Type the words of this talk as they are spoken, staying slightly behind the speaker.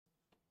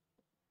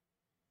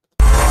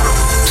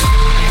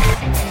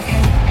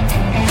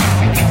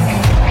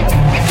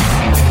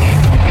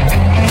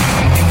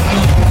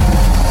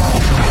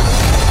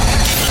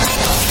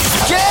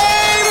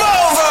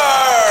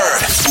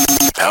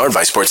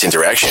Sports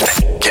Interaction,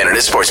 Canada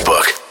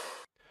Sportsbook.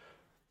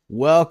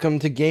 Welcome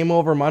to Game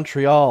Over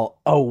Montreal.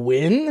 A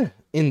win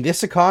in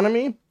this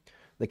economy?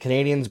 The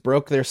Canadiens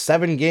broke their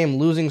 7-game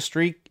losing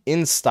streak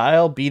in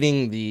style,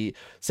 beating the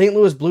St.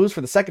 Louis Blues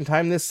for the second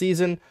time this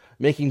season,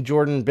 making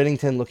Jordan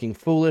Binnington looking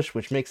foolish,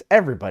 which makes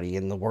everybody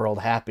in the world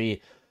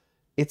happy.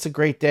 It's a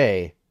great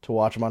day to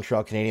watch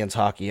Montreal Canadiens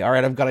hockey. All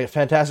right, I've got a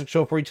fantastic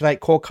show for you tonight.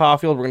 Cole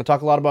Caulfield, we're going to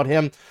talk a lot about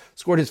him.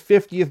 Scored his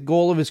 50th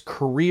goal of his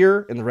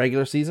career in the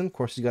regular season. Of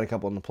course, he's got a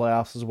couple in the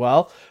playoffs as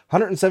well.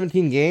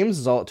 117 games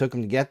is all it took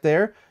him to get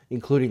there,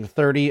 including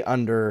 30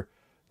 under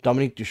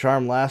Dominique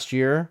Ducharme last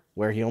year,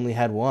 where he only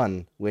had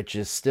one, which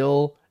is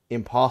still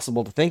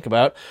impossible to think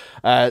about.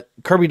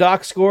 Kirby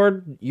Dach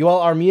scored.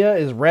 Yoel Armia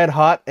is red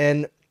hot,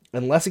 and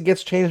unless it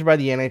gets changed by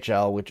the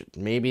NHL, which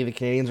maybe the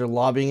Canadiens are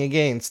lobbying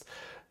against,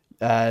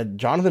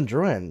 Jonathan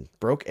Drouin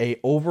broke a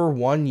over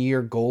 1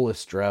 year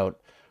goalless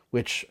drought,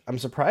 which I'm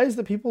surprised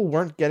that people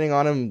weren't getting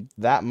on him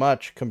that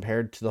much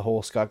compared to the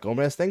whole Scott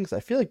Gomez thing.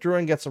 I feel like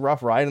Drouin gets a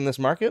rough ride in this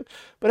market,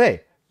 but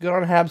hey, good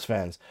on Habs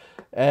fans.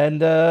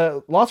 And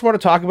lots more to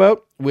talk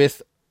about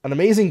with an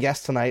amazing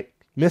guest tonight.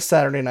 Miss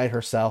Saturday Night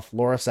herself,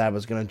 Laura Saba,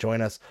 is going to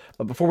join us.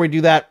 But before we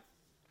do that,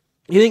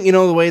 you think you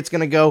know the way it's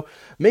going to go?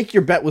 Make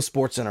your bet with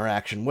Sports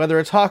Interaction. Whether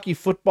it's hockey,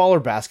 football, or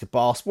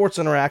basketball, Sports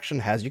Interaction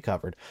has you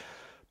covered.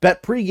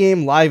 Bet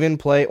pregame, live in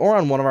play, or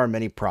on one of our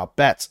many prop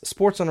bets.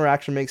 Sports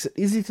Interaction makes it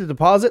easy to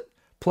deposit,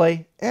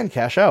 play, and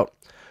cash out.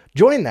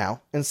 Join now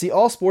and see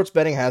all sports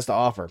betting has to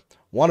offer.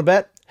 Want to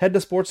bet? Head to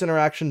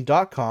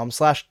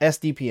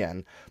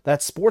sportsinteraction.com/SDPN.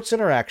 That's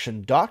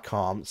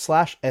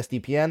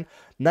sportsinteraction.com/SDPN.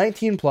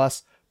 19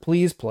 plus.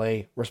 Please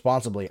play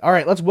responsibly. All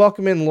right, let's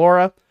welcome in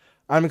Laura.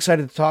 I'm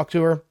excited to talk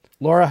to her.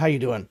 Laura, how you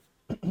doing?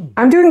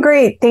 I'm doing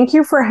great. Thank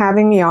you for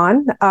having me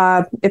on.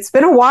 It's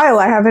been a while.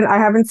 I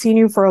haven't seen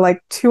you for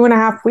like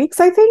 2.5 weeks,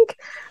 I think,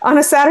 on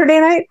a Saturday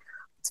night.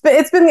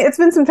 It's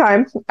been some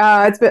time.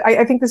 I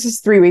think this is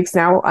 3 weeks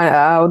now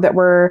that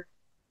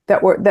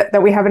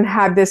we haven't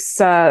had this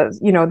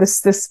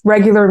this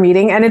regular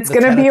meeting, and it's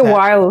going to be a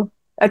while.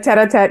 A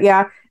tete-a-tete,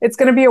 yeah. It's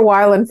going to be a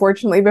while,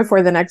 unfortunately,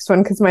 before the next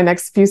one, because my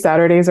next few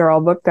Saturdays are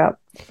all booked up.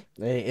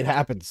 Hey, it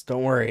happens.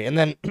 Don't worry. And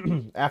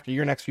then after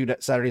your next few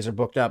Saturdays are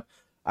booked up,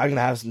 I'm going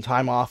to have some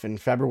time off in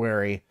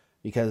February,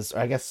 because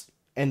I guess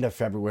end of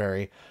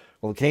February.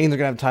 Well, the Canadiens are going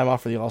to have time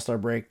off for the All-Star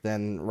break.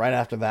 Then right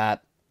after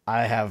that,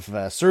 I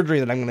have surgery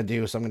that I'm going to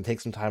do, so I'm going to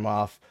take some time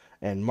off,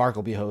 and Mark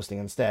will be hosting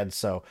instead.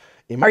 So,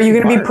 are you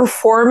going to be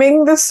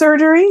performing the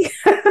surgery?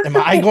 Am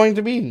I going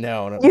to be?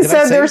 No. You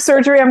said there's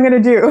surgery I'm going to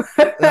do,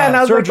 and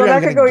I was like, well,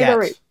 that could go either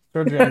way.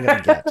 Surgery I'm going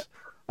to get.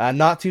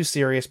 Not too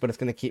serious, but it's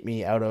going to keep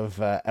me out of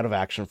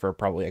action for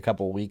probably a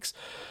couple of weeks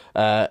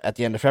at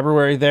the end of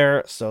February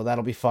there, so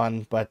that'll be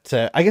fun. But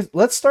I guess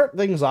let's start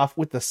things off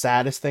with the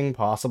saddest thing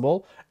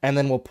possible, and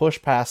then we'll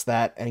push past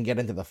that and get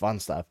into the fun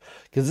stuff,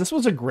 because this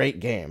was a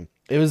great game.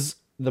 It was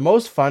the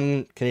most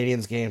fun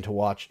Canadiens game to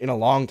watch in a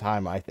long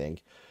time, I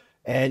think.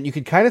 And you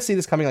could kind of see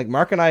this coming. Like,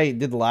 Mark and I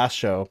did the last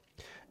show,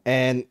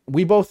 and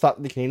we both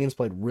thought the Canadiens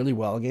played really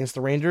well against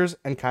the Rangers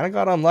and kind of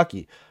got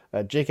unlucky.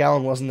 Jake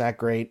Allen wasn't that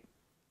great.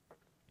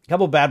 A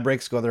couple bad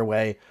breaks go their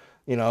way.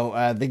 They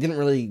didn't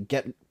really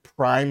get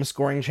prime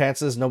scoring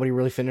chances. Nobody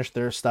really finished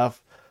their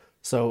stuff.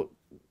 So,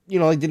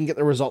 they didn't get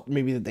the result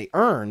maybe that they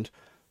earned,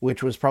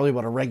 which was probably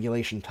about a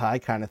regulation tie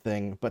kind of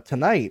thing. But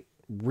tonight,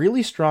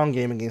 really strong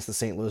game against the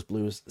St. Louis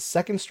Blues.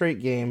 Second straight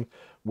game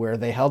where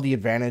they held the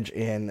advantage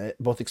in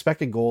both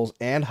expected goals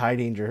and high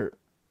danger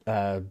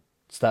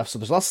stuff. So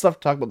there's lots of stuff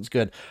to talk about that's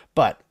good.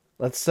 But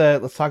let's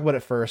talk about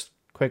it first,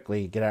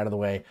 quickly, get out of the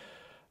way.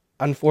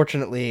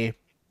 Unfortunately,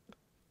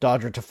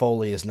 Dodger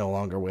Toffoli is no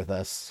longer with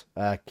us.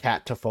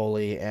 Cat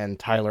Toffoli and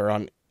Tyler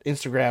on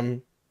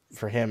Instagram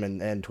for him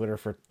and Twitter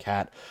for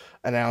Cat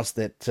announced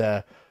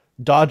that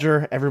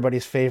Dodger,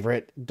 everybody's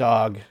favorite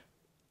dog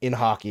in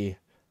hockey,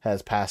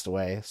 has passed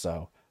away.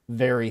 So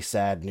very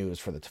sad news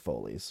for the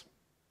Toffolis.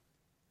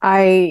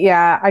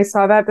 I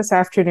saw that this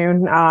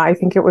afternoon. I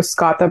think it was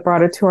Scott that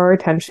brought it to our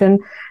attention,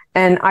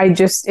 and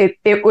it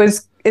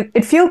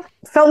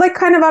felt like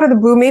kind of out of the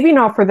blue. Maybe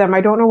not for them. I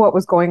don't know what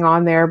was going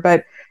on there,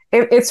 but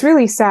it's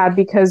really sad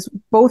because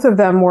both of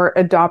them were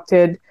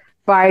adopted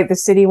by the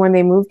city when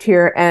they moved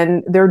here,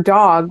 and their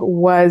dog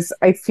was,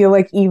 I feel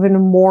like, even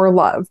more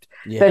loved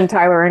than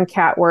Tyler and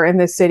Kat were in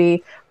the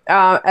city.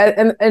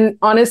 And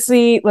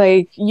honestly,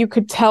 like, you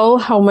could tell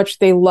how much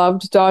they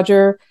loved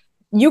Dodger.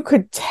 You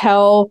could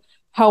tell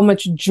how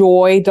much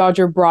joy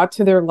Dodger brought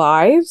to their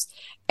lives.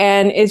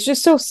 And it's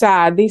just so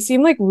sad. They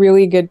seem like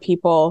really good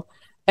people,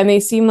 and they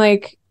seem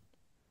like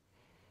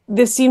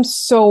this seems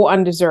so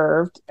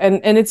undeserved,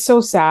 and it's so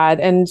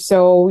sad. And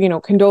so,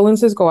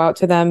 condolences go out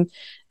to them.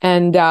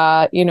 And,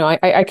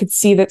 I could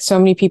see that so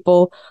many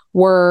people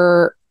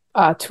were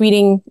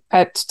tweeting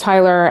at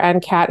Tyler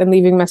and Kat and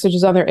leaving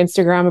messages on their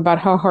Instagram about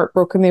how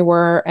heartbroken they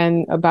were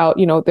and about,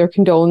 their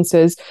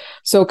condolences.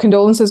 So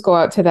condolences go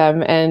out to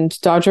them,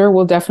 and Dodger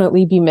will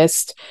definitely be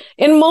missed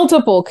in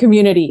multiple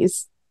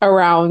communities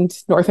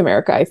around North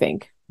America, I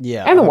think.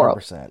 Yeah. And the world.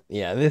 100%.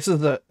 Yeah. This is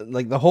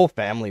the whole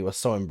family was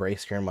so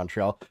embraced here in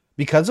Montreal.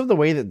 because of the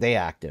way that they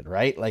acted,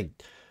 right? Like,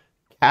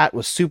 Kat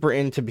was super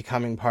into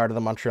becoming part of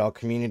the Montreal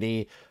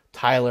community.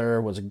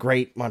 Tyler was a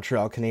great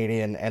Montreal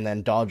Canadian, and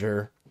then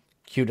Dodger,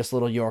 cutest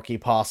little Yorkie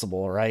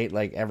possible, right?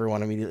 Like,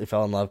 everyone immediately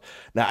fell in love.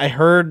 Now, I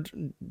heard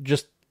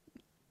just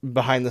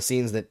behind the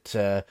scenes that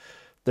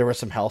there were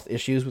some health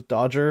issues with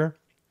Dodger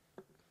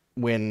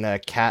when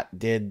Kat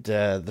did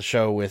the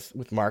show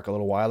with Mark a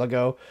little while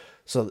ago.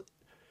 So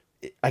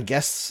I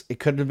guess it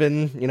could have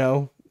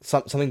been,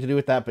 something to do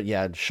with that. But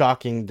yeah,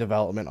 shocking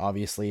development,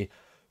 obviously,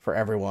 for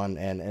everyone,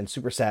 and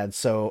super sad.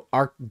 So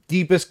our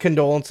deepest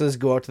condolences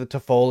go out to the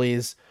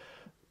Toffoli's.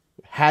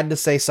 Had to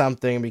say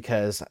something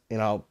because,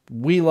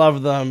 we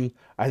love them.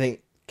 I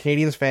think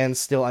Canadiens fans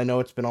still, I know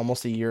it's been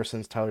almost a year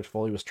since Tyler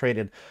Toffoli was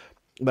traded,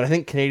 but I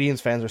think Canadiens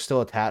fans are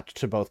still attached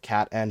to both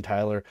Kat and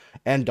Tyler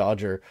and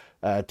Dodger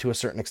to a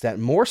certain extent,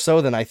 more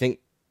so than I think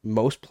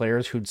most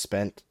players who'd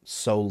spent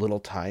so little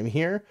time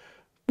here.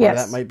 Part of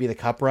that might be the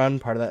cup run.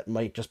 Part of that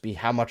might just be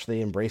how much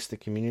they embrace the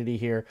community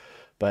here.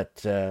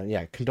 But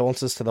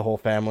condolences to the whole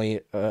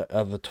family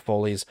of the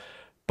Toffoli's.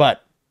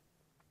 But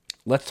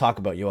let's talk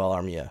about Yoel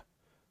Armia.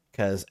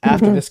 Because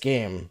after this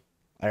game,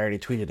 I already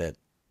tweeted it,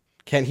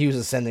 Kent Hughes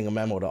is sending a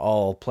memo to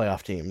all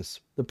playoff teams.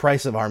 The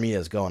price of Armia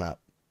is going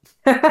up.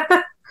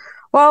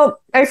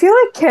 Well, I feel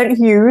like Kent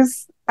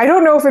Hughes, I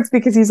don't know if it's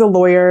because he's a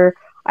lawyer.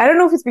 I don't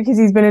know if it's because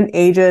he's been an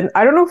agent.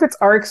 I don't know if it's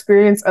our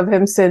experience of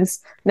him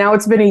since now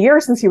it's been a year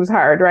since he was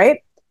hired,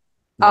 right?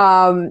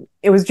 Yep.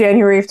 It was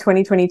January of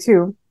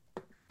 2022.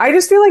 I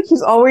just feel like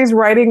he's always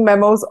writing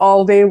memos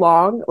all day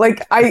long.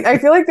 Like, I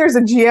feel like there's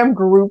a GM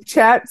group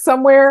chat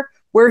somewhere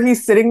where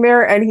he's sitting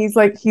there and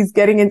he's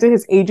getting into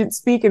his agent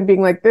speak and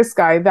being like, this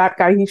guy, that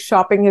guy, he's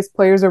shopping his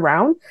players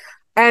around.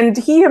 And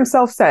he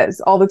himself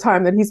says all the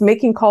time that he's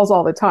making calls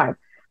all the time.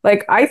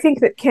 Like, I think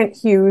that Kent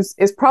Hughes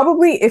is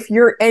probably, if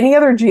you're any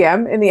other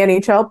GM in the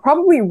NHL,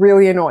 probably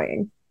really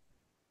annoying.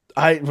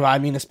 I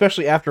mean,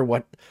 especially after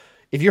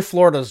if you're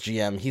Florida's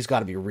GM, he's got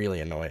to be really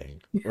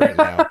annoying right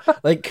now.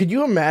 Like, could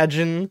you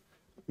imagine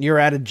you're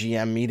at a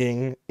GM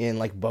meeting in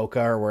like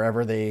Boca or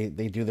wherever they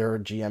do their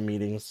GM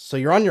meetings. So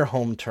you're on your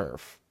home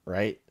turf,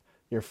 right?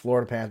 You're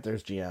Florida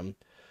Panthers GM.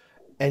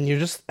 And you're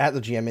just at the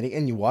GM meeting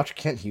and you watch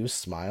Kent Hughes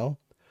smile.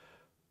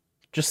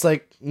 Just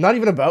like, not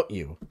even about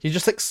you. He's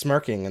just like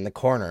smirking in the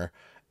corner.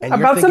 And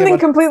about something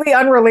completely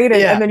unrelated.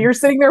 Yeah. And then you're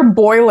sitting there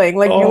boiling.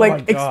 Like you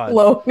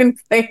explode in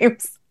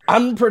flames.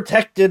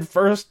 Unprotected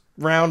first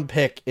round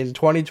pick in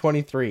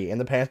 2023. And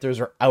the Panthers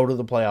are out of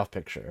the playoff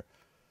picture.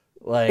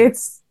 Like,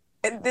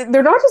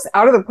 they're not just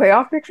out of the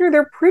playoff picture,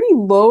 they're pretty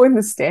low in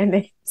the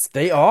standings.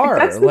 They are.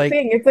 That's the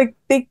thing. It's like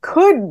they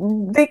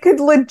could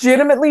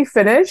legitimately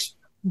finish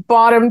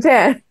bottom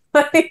 10.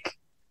 Like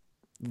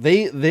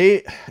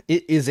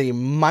it is a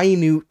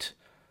minute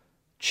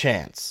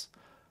chance,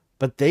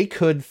 but they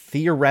could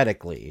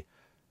theoretically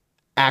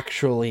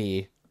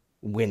actually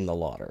win the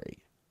lottery.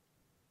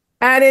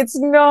 And it's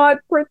not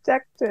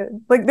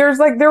protected.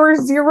 There were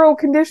zero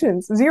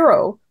conditions.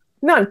 Zero.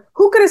 None.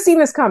 Who could have seen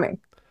this coming?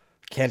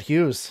 Kent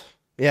Hughes.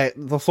 Yeah,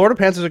 the Florida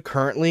Panthers are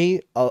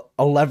currently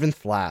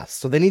 11th last,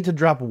 so they need to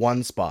drop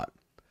one spot.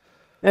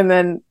 And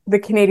then the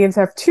Canadiens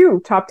have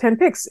 2 top 10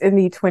 picks in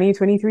the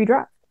 2023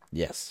 draft.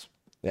 Yes.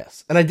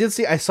 And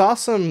I saw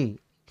some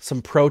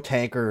pro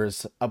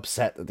tankers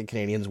upset that the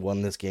Canadiens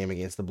won this game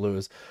against the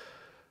Blues.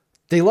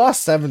 They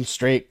lost 7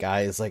 straight,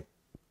 guys. Like,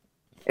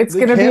 it's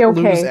going to be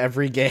okay. Lose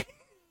every game.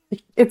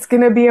 It's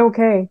going to be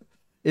okay.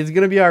 It's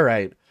going to be all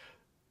right.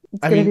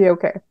 It's going to be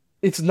okay.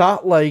 It's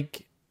not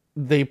like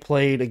they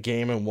played a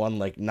game and won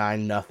like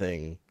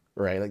 9-0,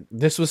 right? Like,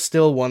 this was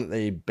still one that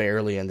they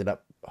barely ended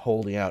up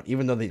holding out,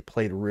 even though they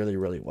played really,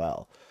 really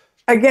well.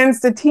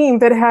 Against a team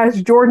that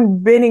has Jordan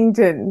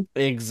Binnington.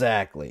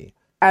 Exactly.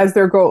 As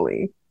their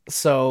goalie.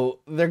 So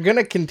they're going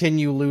to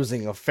continue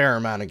losing a fair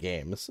amount of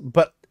games.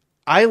 But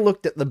I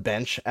looked at the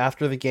bench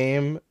after the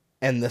game,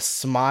 and the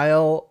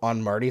smile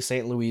on Marty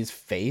St. Louis'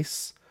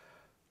 face,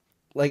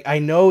 like, I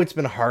know it's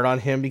been hard on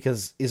him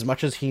because as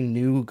much as he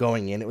knew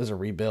going in it was a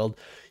rebuild,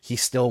 he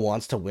still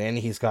wants to win.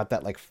 He's got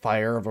that like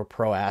fire of a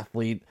pro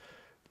athlete.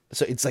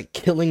 So it's like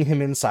killing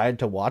him inside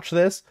to watch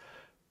this.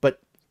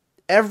 But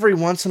every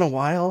once in a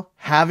while,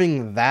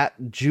 having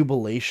that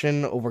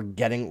jubilation over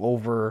getting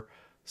over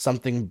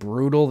something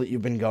brutal that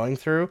you've been going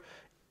through,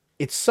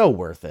 it's so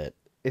worth it.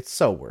 It's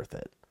so worth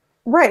it.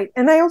 Right.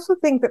 And I also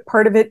think that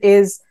part of it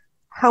is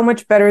how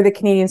much better the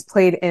Canadiens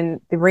played in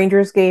the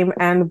Rangers game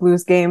and the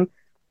Blues game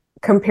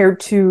compared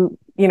to,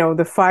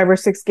 the 5 or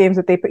 6 games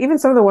that even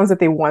some of the ones that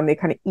they won, they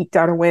kind of eked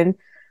out a win.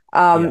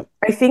 I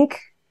think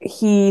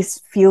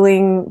he's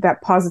feeling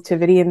that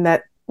positivity and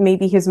that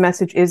maybe his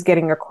message is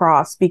getting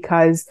across,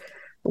 because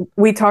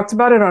we talked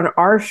about it on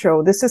our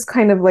show. This is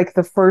kind of like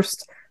the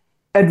first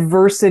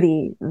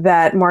adversity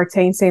that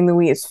Martin St.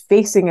 Louis is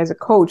facing as a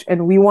coach,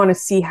 and we want to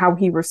see how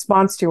he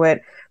responds to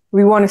it.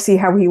 We want to see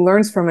how he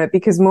learns from it,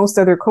 because most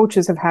other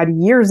coaches have had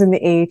years in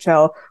the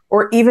AHL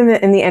or even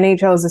in the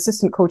NHL as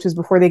assistant coaches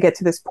before they get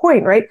to this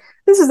point, right?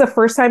 This is the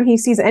first time he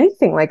sees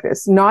anything like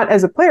this, not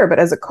as a player, but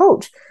as a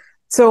coach.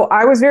 So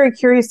I was very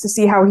curious to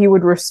see how he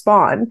would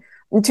respond.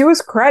 to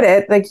his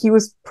credit, like he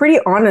was pretty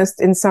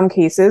honest in some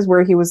cases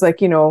where he was like,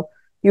 he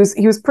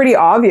was pretty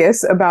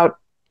obvious about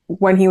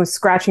when he was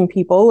scratching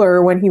people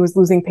or when he was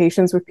losing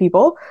patience with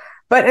people.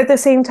 But at the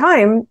same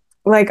time,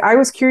 like I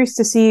was curious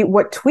to see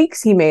what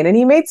tweaks he made, and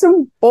he made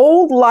some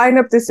bold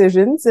lineup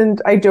decisions.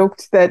 And I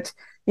joked that,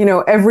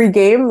 every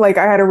game, like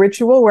I had a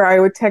ritual where I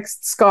would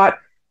text Scott,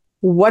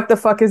 "What the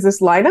fuck is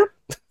this lineup?"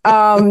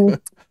 Um,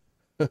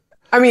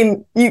 I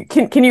mean,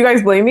 can you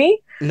guys blame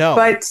me? No.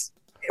 But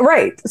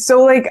right.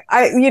 So like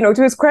to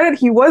his credit,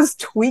 he was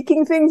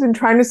tweaking things and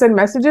trying to send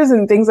messages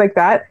and things like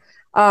that.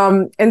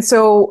 And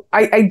so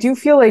I do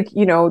feel like,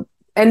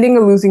 ending a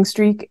losing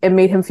streak, it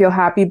made him feel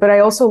happy. But I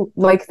also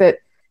like that,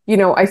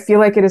 I feel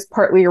like it is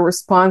partly a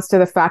response to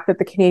the fact that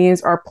the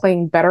Canadiens are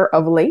playing better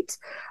of late,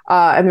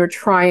 and they're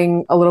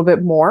trying a little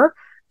bit more.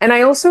 And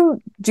I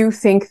also do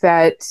think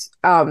that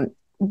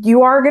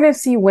you are going to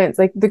see wins.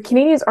 Like the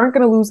Canadiens aren't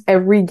going to lose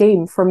every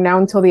game from now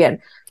until the end.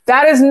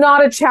 That is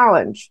not a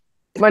challenge,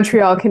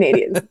 Montreal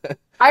Canadiens.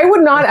 I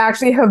would not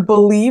actually have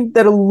believed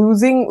that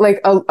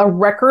a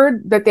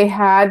record that they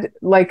had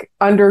like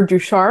under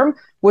Ducharme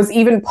was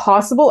even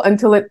possible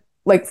until it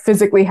like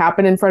physically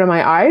happened in front of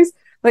my eyes.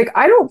 Like,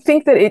 I don't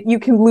think that you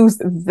can lose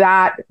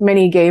that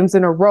many games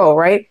in a row,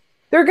 right?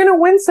 They're going to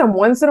win some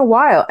once in a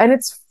while, and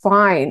it's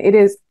fine. It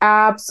is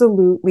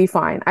absolutely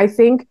fine. I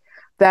think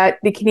that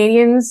the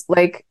Canadiens,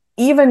 like,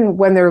 even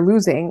when they're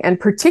losing, and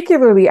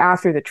particularly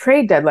after the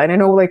trade deadline, I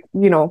know, like,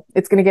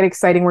 it's going to get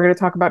exciting. We're going to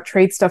talk about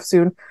trade stuff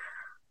soon.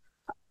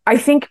 I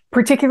think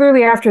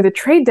particularly after the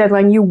trade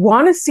deadline, you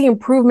want to see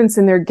improvements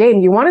in their game.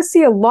 You want to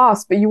see a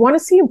loss, but you want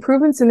to see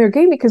improvements in their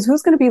game, because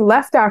who's going to be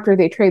left after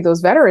they trade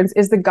those veterans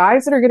is the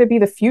guys that are going to be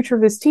the future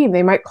of this team.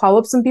 They might call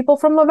up some people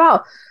from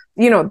Laval.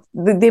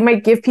 They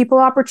might give people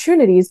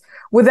opportunities.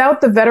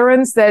 Without the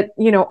veterans that,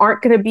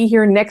 aren't going to be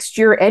here next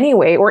year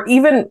anyway, or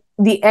even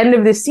the end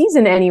of the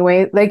season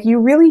anyway, like you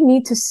really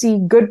need to see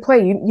good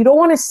play. You don't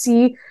want to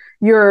see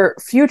your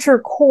future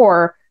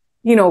core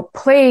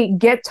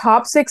get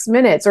top 6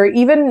 minutes, or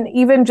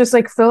even just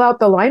like fill out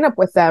the lineup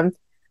with them,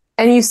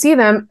 and you see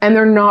them and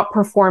they're not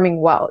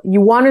performing well.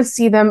 You want to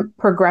see them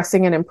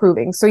progressing and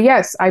improving. So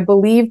yes, I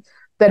believe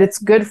that it's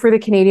good for the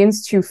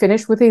Canadiens to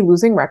finish with a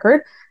losing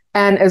record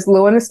and as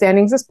low in the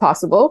standings as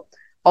possible.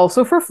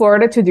 Also for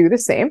Florida to do the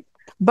same.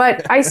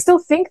 But I still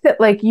think that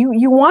like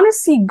you want to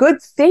see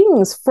good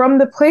things from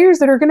the players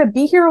that are going to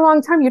be here a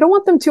long time. You don't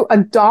want them to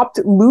adopt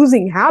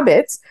losing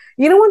habits.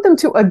 You don't want them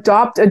to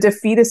adopt a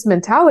defeatist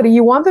mentality.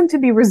 You want them to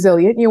be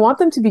resilient. You want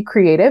them to be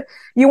creative.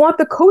 You want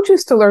the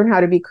coaches to learn how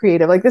to be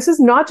creative. Like this is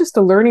not just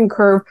a learning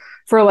curve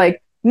for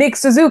like Nick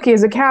Suzuki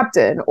as a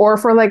captain, or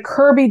for like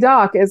Kirby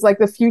Dach as like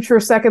the future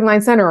second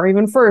line center, or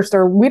even first,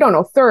 or we don't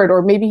know, third,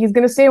 or maybe he's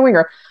going to stay a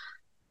winger.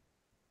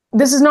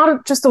 This is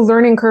not just a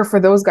learning curve for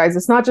those guys.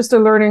 It's not just a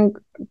learning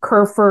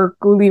curve for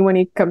Gouli when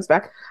he comes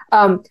back.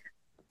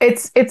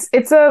 It's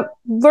a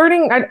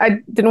learning. I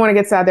didn't want to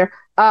get sad there.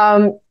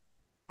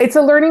 It's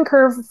a learning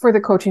curve for the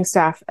coaching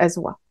staff as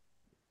well.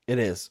 It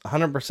is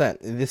 100%.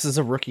 This is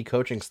a rookie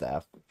coaching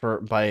staff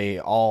by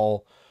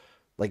all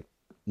like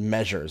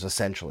measures,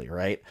 essentially,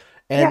 right?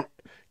 And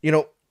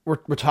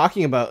we're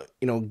talking about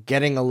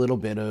getting a little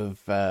bit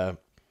of.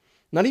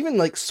 Not even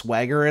like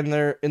swagger in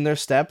their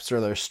steps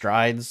or their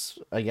strides,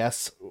 I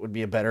guess would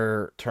be a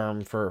better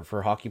term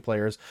for hockey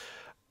players,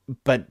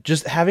 but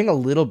just having a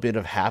little bit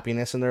of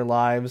happiness in their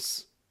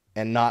lives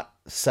and not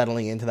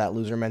settling into that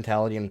loser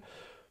mentality. And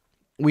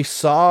we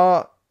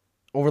saw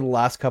over the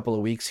last couple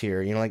of weeks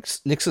here, like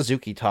Nick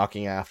Suzuki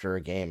talking after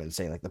a game and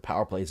saying like the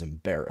power play is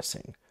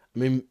embarrassing. I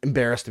mean,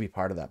 embarrassed to be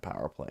part of that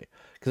power play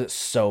because it's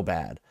so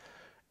bad.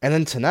 And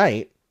then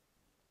tonight,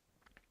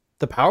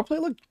 the power play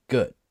looked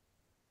good.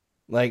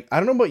 Like, I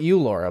don't know about you,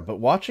 Laura, but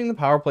watching the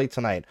power play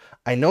tonight,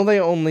 I know they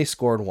only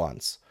scored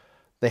once.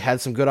 They had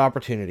some good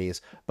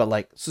opportunities, but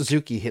like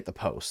Suzuki hit the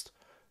post.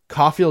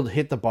 Caulfield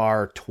hit the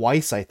bar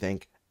twice, I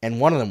think, and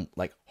one of them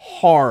like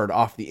hard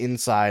off the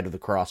inside of the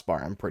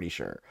crossbar, I'm pretty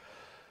sure.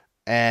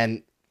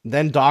 And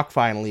then Dach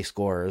finally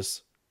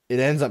scores. It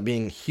ends up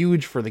being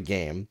huge for the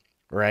game,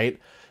 right?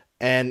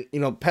 And,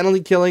 penalty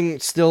killing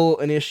still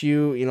an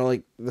issue.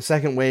 Like the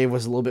second wave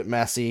was a little bit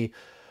messy,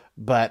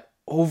 but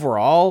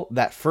overall,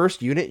 that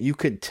first unit, you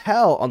could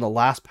tell on the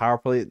last power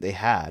play that they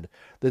had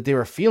that they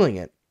were feeling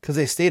it because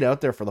they stayed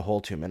out there for the whole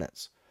 2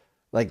 minutes.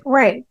 Like,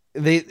 right.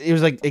 It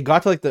was like it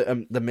got to like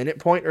the minute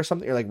point or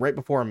something, or like right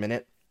before a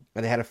minute,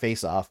 and they had a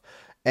face off,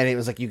 and it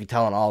was like you could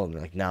tell on all of them,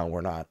 like, no,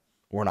 we're not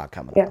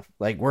coming off.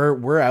 Like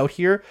we're out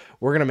here,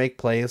 we're gonna make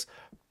plays.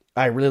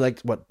 I really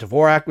liked what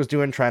Dvorak was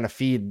doing, trying to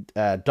feed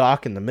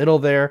Dach in the middle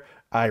there.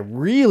 I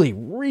really,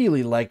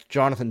 really liked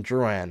Jonathan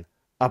Drouin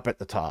up at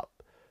the top.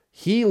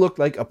 He looked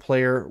like a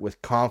player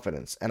with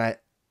confidence, and I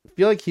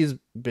feel like he's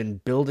been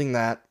building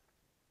that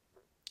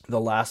the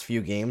last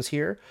few games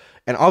here.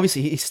 And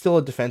obviously, he's still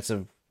a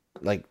defensive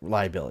like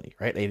liability,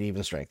 right? At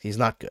even strength, he's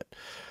not good.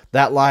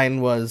 That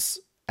line was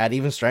at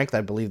even strength.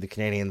 I believe the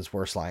Canadiens'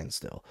 worst line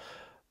still,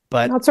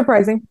 but not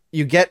surprising.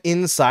 You get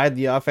inside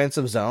the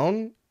offensive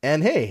zone,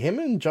 and hey, him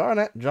and Josh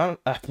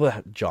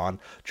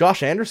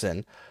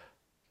Anderson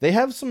they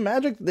have some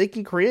magic they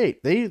can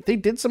create. They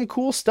did some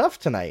cool stuff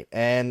tonight,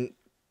 and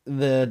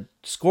the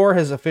score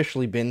has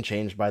officially been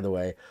changed, by the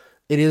way.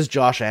 It is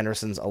Josh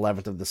Anderson's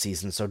 11th of the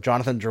season, so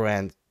Jonathan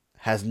Drouin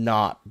has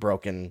not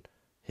broken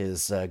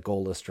his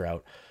goalless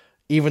drought,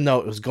 even though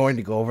it was going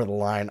to go over the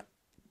line.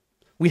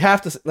 We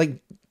have to,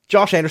 like,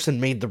 Josh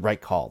Anderson made the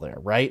right call there,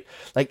 right?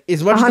 Like,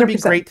 as much as it'd be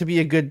great to be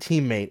a good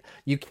teammate,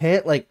 you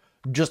can't, like,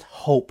 just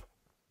hope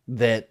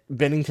that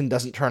Bennington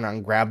doesn't turn on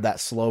and grab that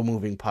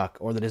slow-moving puck,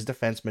 or that his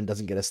defenseman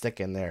doesn't get a stick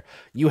in there.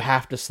 You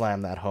have to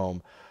slam that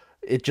home.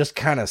 It just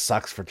kind of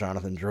sucks for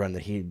Jonathan Drouin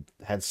that he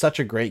had such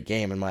a great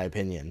game, in my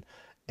opinion,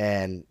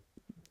 and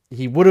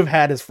he would have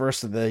had his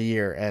first of the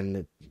year,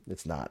 and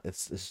it's not.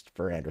 It's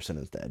for Anderson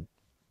instead.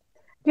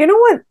 You know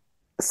what?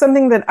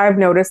 Something that I've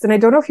noticed, and I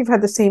don't know if you've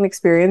had the same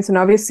experience, and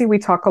obviously we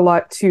talk a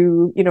lot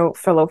to,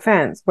 fellow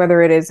fans,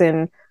 whether it is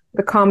in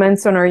the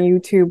comments on our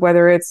YouTube,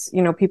 whether it's,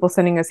 people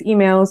sending us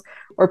emails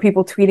or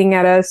people tweeting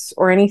at us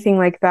or anything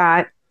like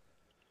that.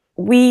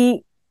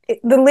 Lately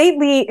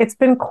it's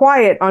been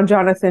quiet on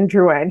Jonathan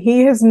Drouin.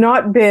 He has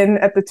not been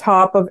at the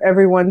top of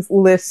everyone's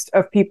list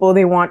of people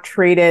they want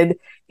traded.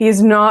 He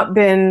has not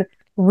been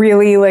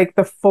really like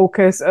the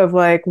focus of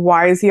like,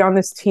 why is he on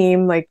this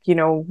team? Like,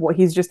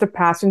 he's just a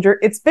passenger.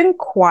 It's been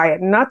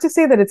quiet. Not to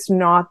say that it's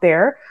not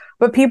there,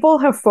 but people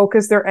have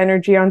focused their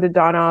energy on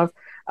Dodonov.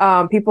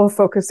 People have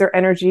focused their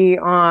energy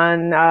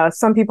on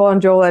some people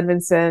on Joel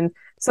Edmondson,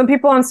 some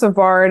people on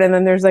Savard, and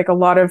then there's like a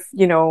lot of,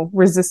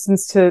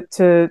 resistance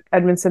to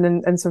Edmondson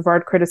and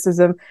Savard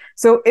criticism.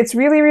 So it's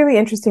really, really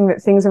interesting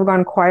that things have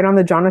gone quiet on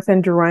the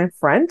Jonathan Drouin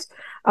front.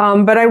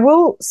 But I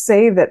will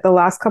say that the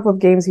last couple of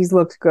games he's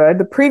looked good.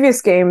 The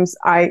previous games,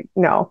 it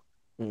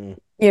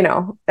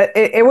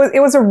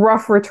was a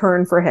rough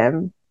return for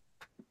him,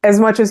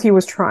 as much as he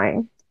was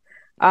trying.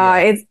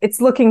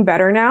 It's looking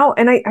better now,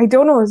 and I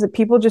don't know. Is it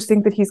people just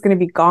think that he's going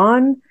to be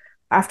gone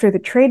after the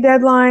trade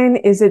deadline?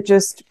 Is it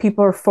just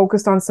people are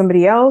focused on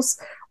somebody else?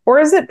 Or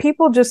is it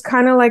people just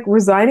kind of like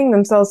resigning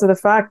themselves to the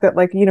fact that,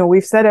 like,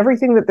 we've said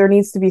everything that there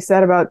needs to be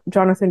said about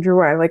Jonathan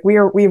Drouin. Like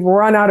we've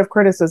run out of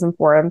criticism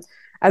for him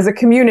as a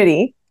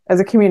community.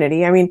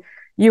 I mean,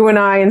 you and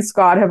I and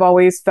Scott have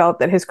always felt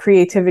that his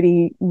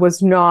creativity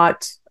was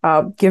not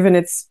given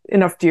its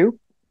enough due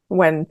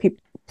when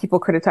people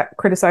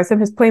criticize him,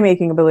 his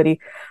playmaking ability.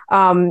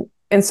 And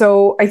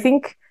so I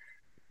think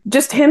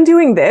just him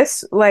doing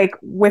this, like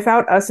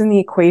without us in the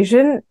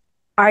equation,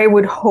 I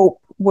would hope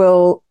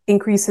will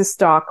increase his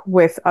stock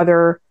with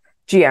other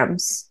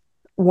GMs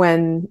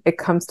when it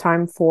comes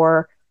time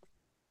for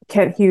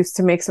Kent Hughes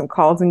to make some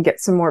calls and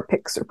get some more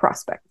picks or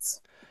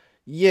prospects.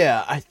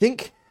 Yeah, I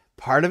think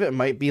part of it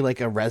might be like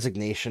a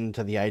resignation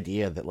to the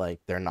idea that like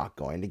they're not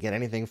going to get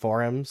anything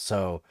for him.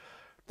 So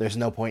there's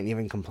no point in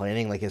even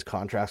complaining. Like his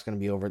contract's going to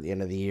be over at the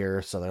end of the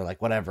year. So they're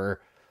like,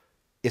 whatever,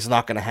 it's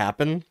not going to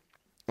happen.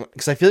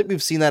 Because I feel like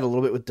we've seen that a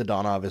little bit with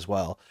Dodonov as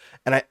well.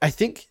 And I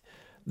think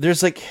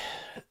there's like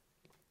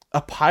a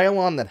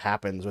pile-on that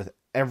happens with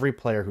every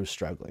player who's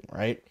struggling,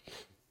 right?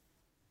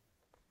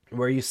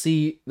 Where you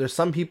see there's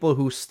some people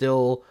who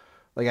still,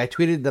 like I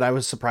tweeted that I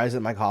was surprised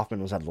that Mike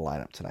Hoffman was out of the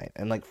lineup tonight.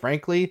 And like,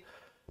 frankly,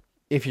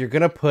 if you're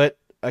going to put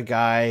a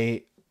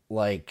guy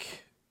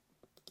like,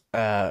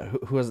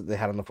 who was it they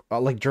had on the,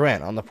 like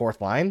Drouin on the fourth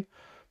line,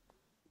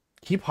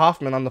 keep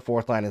Hoffman on the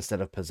fourth line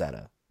instead of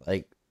Pezzetta.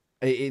 Like,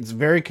 it's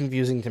very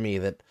confusing to me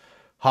that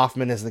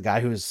Hoffman is the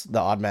guy who's the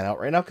odd man out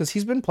right now, because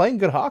he's been playing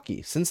good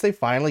hockey since they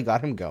finally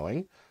got him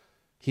going.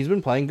 He's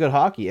been playing good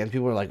hockey, and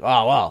people are like,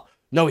 oh, well,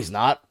 no, he's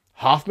not.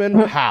 Hoffman,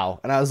 how?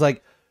 And I was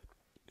like,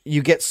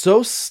 you get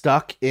so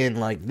stuck in,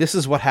 like, this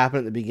is what happened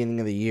at the beginning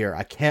of the year.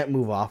 I can't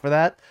move off of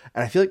that.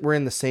 And I feel like we're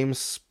in the same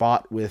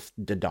spot with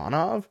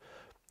Dodonov,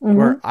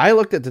 where I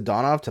looked at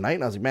Dodonov tonight,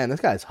 and I was like, man, this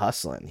guy's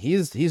hustling.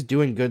 He's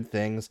doing good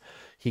things.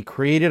 He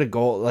created a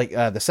goal, like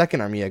the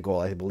second Armia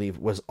goal, I believe,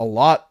 was a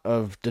lot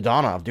of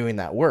Dodonov doing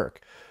that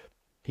work.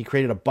 He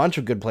created a bunch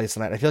of good plays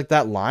tonight. I feel like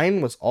that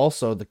line was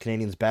also the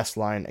Canadiens' best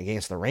line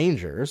against the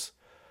Rangers.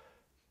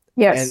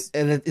 Yes.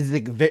 And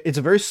it's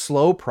a very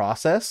slow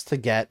process to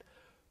get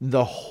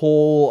the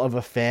whole of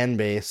a fan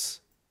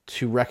base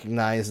to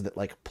recognize that,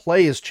 like,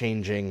 play is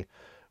changing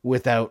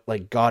without,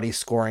 like, gaudy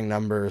scoring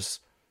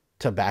numbers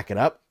to back it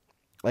up.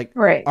 Like,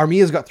 right.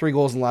 Armia's got 3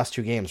 goals in the last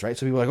 2 games, right?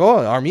 So people are like,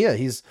 oh, Armia,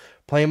 he's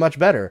playing much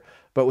better.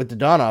 But with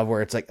Dodonov,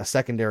 where it's like a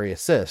secondary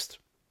assist,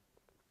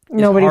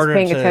 nobody's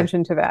paying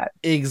attention to that.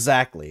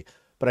 Exactly.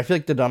 But I feel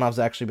like Dodonov's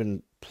actually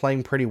been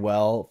playing pretty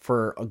well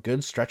for a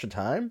good stretch of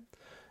time.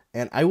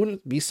 And I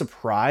wouldn't be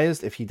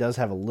surprised if he does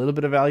have a little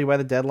bit of value by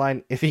the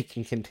deadline, if he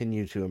can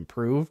continue to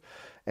improve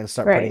and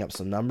start putting up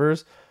some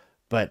numbers.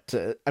 But,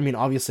 I mean,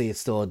 obviously it's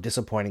still a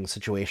disappointing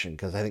situation,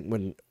 because I think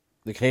when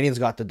the Canadiens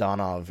got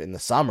Dodonov in the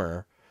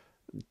summer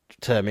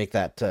to make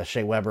that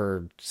Shea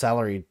Weber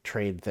salary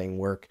trade thing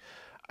work,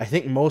 I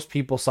think most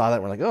people saw that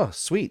and were like, oh,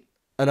 sweet,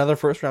 another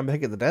first-round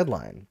pick at the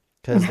deadline.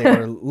 Because they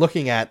were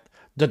looking at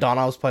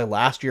Dodonov's play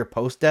last year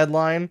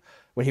post-deadline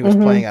when he was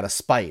playing out of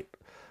spite.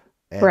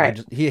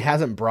 And he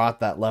hasn't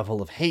brought that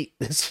level of hate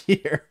this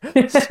year.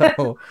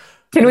 So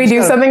Can we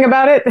do something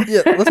about it?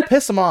 Yeah, let's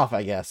piss him off,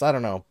 I guess. I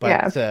don't know.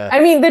 But yeah.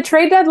 I mean, the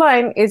trade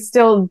deadline is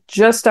still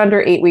just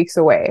under 8 weeks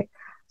away.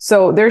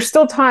 So there's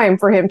still time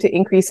for him to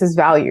increase his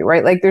value,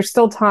 right? Like there's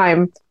still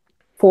time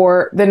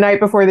for the night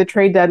before the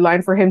trade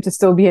deadline for him to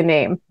still be a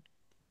name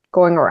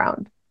going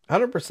around.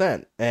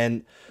 100%.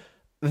 And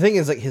the thing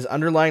is, like, his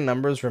underlying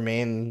numbers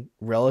remain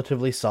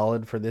relatively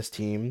solid for this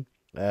team.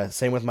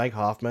 Same with Mike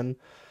Hoffman.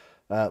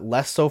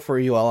 Less so for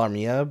Yoel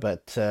Armia,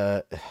 but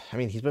I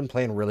mean, he's been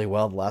playing really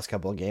well the last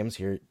couple of games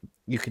here.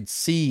 You could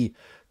see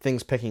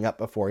things picking up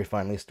before he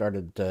finally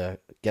started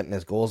getting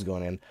his goals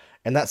going in.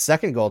 And that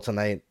second goal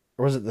tonight,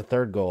 or was it the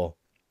third goal?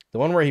 The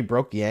one where he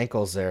broke the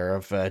ankles there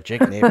of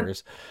Jake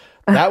Neighbors.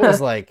 That was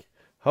like,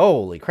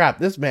 holy crap,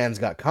 this man's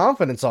got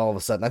confidence all of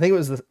a sudden. I think it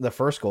was the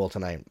first goal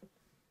tonight.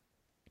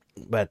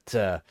 But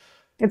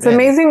it's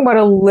amazing what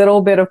a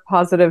little bit of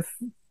positive,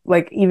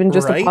 like even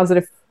just a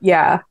positive,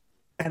 yeah.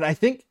 And I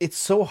think it's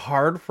so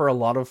hard for a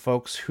lot of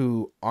folks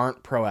who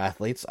aren't pro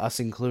athletes,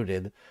 us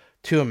included,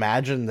 to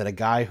imagine that a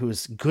guy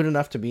who's good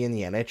enough to be in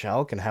the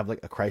NHL can have like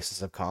a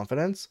crisis of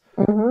confidence.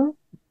 Mm-hmm.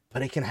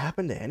 But it can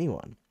happen to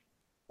anyone.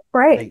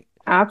 Right. Like,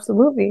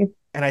 absolutely.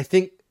 And I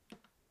think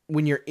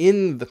when you're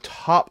in the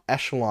top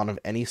echelon of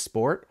any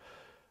sport,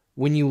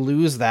 when you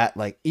lose that,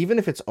 like, even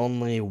if it's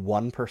only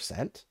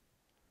 1%,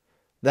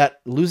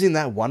 that losing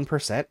that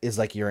 1% is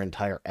like your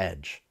entire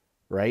edge.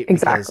 Right?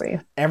 Exactly.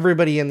 Because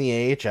everybody in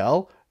the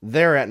AHL,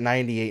 they're at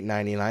 98,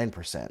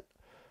 99%.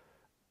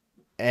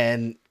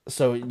 And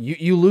so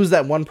you lose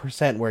that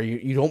 1% where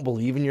you don't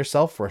believe in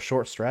yourself for a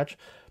short stretch,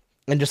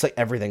 and just like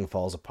everything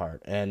falls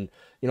apart. And,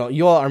 you know,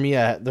 Yoel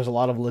Armia, there's a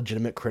lot of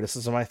legitimate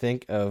criticism, I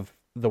think, of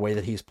the way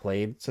that he's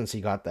played since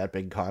he got that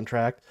big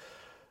contract.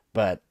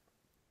 But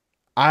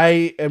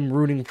I am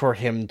rooting for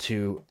him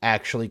to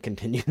actually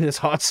continue this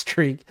hot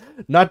streak,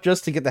 not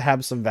just to get to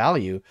have some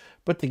value,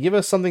 but to give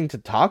us something to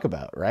talk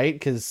about, right?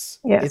 Because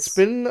It's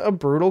been a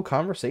brutal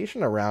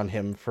conversation around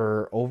him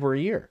for over a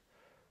year.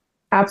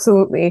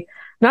 Absolutely.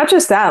 Not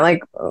just that,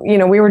 like, you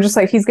know, we were just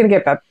like, he's going to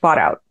get bought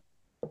out.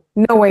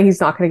 No way he's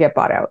not going to get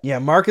bought out. Yeah,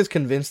 Mark is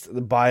convinced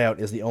the buyout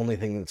is the only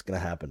thing that's going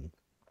to happen.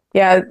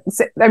 Yeah,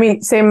 I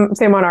mean, same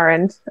on our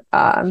end.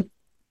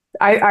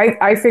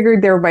 I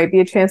figured there might be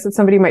a chance that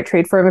somebody might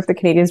trade for him if the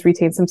Canadiens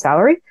retain some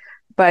salary,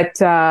 but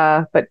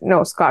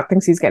no, Scott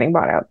thinks he's getting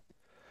bought out.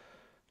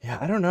 Yeah,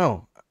 I don't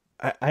know.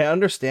 I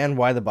understand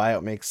why the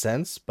buyout makes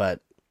sense, but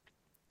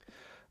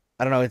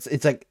I don't know.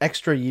 It's like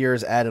extra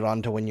years added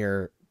on to when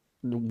you're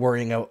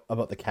worrying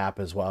about the cap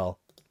as well.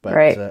 But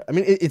right. I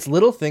mean, it's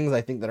little things I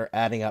think that are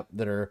adding up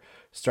that are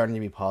starting to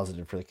be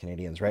positive for the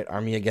Canadiens, right?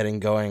 Armia getting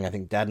going. I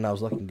think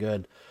Dadonov's looking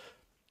good.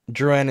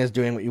 Drouin is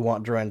doing what you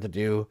want Drouin to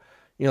do.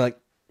 You know, like,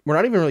 we're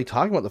not even really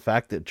talking about the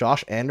fact that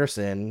Josh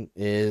Anderson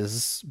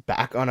is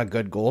back on a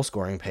good goal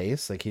scoring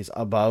pace. Like, he's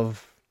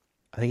above,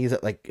 I think he's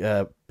at like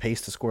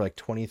pace to score like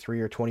 23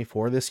 or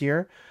 24 this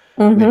year,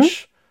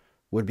 which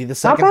would be the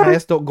second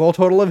highest goal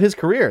total of his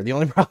career. The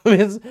only problem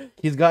is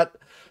he's got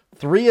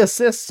 3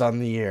 assists on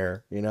the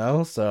year, you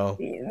know? So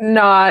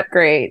not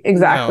great.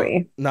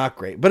 Exactly. No, not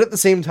great. But at the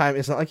same time,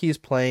 it's not like he's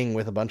playing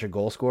with a bunch of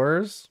goal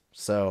scorers.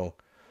 So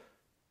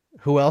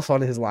who else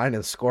on his line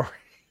is scoring?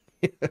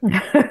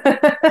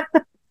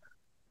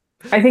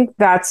 I think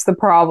that's the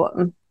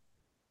problem.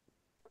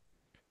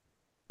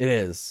 It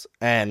is.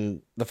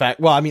 And the fact,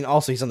 well, I mean,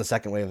 also he's on the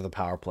second wave of the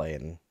power play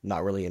and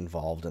not really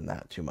involved in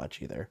that too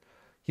much either.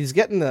 He's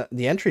getting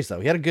the entries, though.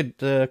 He had a good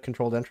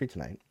controlled entry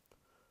tonight.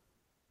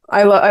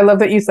 I love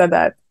that you said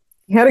that.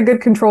 He had a good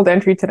controlled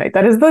entry tonight.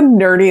 That is the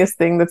nerdiest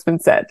thing that's been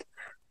said.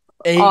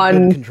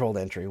 Good controlled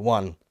entry.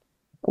 One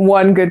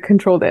good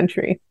controlled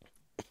entry.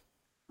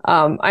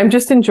 I'm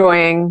just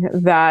enjoying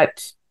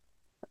that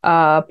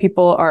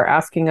people are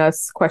asking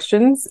us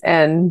questions,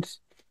 and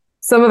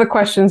some of the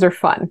questions are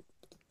fun.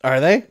 Are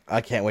they?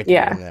 I can't wait to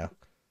get them now.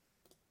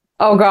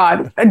 Oh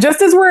God.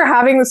 Just as we're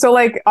having, so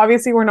like,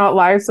 obviously we're not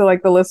live, so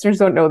like the listeners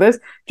don't know this.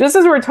 Just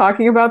as we're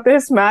talking about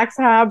this, Max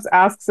Habs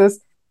asks us,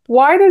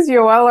 why does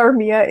Yoel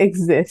Armia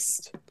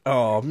exist?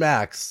 Oh,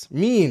 Max.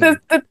 Mean.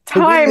 The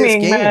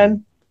timing,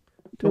 man.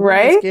 Win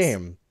this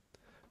game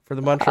for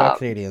the Montreal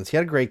Canadiens. He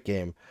had a great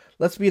game.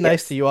 Let's be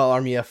nice to Yoel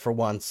Armia for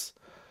once.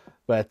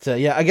 But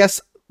yeah, I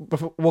guess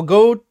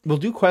we'll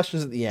do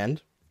questions at the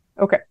end.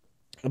 Okay.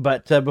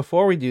 But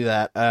before we do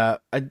that, I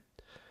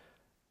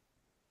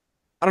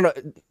don't know.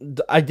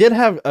 I did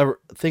have a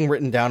thing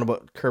written down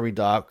about Kirby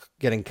Dach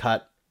getting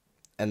cut,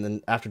 and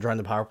then after drawing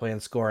the power play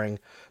and scoring.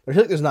 But I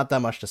feel like there's not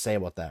that much to say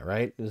about that,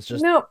 right? It's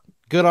just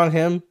good on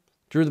him.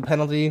 Drew the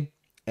penalty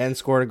and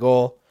scored a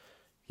goal.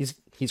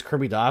 He's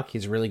Kirby Dach.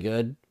 He's really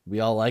good.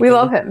 We all like him. We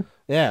love him.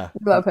 Yeah.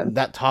 We love him.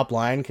 That top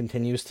line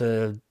continues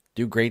to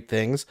do great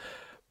things.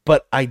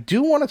 But I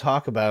do want to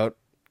talk about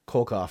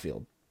Cole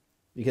Caulfield,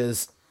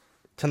 because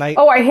tonight...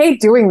 Oh, I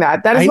hate doing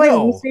that. That is my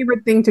least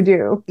favorite thing to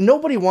do.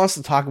 Nobody wants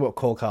to talk about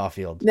Cole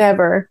Caulfield.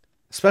 Never.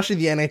 Especially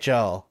the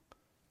NHL.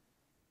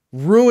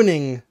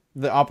 Ruining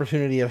the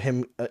opportunity of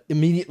him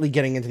immediately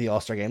getting into the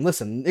All-Star game.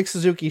 Listen, Nick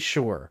Suzuki,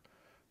 sure.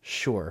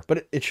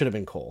 But it should have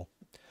been Cole.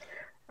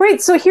 Right.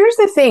 So here's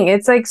the thing.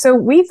 It's like, so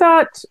we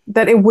thought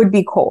that it would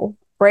be Cole,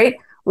 right?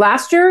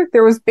 Last year,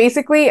 there was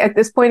basically at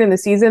this point in the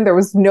season, there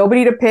was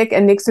nobody to pick,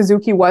 and Nick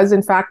Suzuki was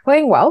in fact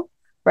playing well,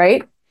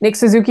 right? Nick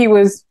Suzuki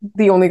was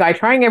the only guy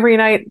trying every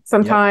night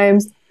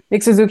sometimes. Yep.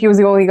 Nick Suzuki was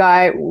the only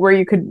guy where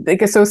you could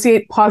like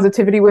associate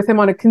positivity with him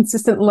on a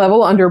consistent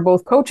level under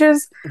both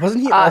coaches.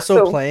 Wasn't he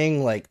also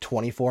playing like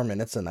 24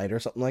 minutes a night or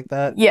something like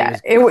that? Yeah,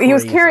 he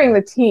was carrying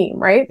the team,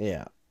 right?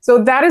 Yeah.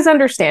 So that is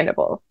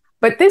understandable.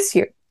 But this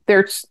year,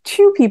 there's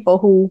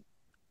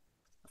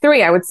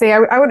three, I would say.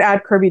 I would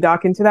add Kirby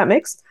Dach into that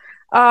mix.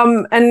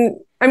 And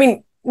I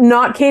mean,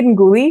 not Caden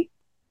Gooley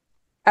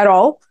at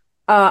all.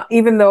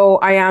 Even though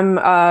I am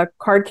a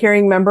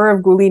card-carrying member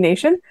of Ghoulie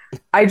Nation,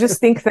 I just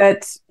think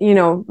that, you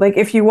know, like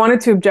if you wanted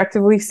to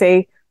objectively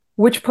say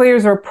which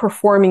players are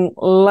performing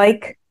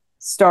like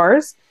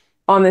stars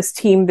on this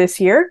team this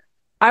year,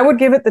 I would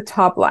give it the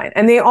top line.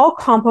 And they all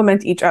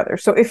complement each other.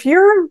 So if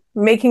you're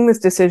making this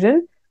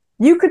decision,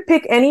 you could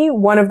pick any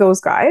one of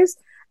those guys.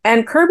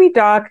 And Kirby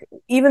Dach,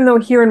 even though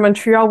here in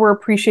Montreal we're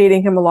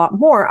appreciating him a lot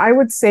more, I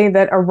would say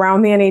that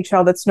around the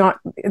NHL,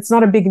 it's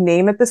not a big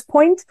name at this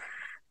point.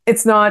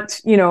 It's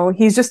not, you know,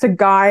 he's just a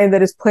guy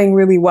that is playing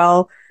really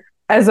well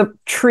as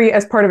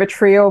part of a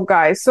trio of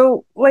guys.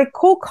 So like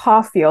Cole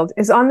Caulfield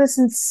is on this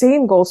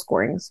insane goal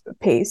scoring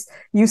pace.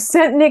 You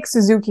sent Nick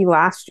Suzuki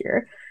last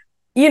year.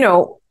 You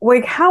know,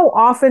 like how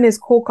often is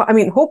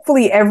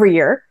hopefully every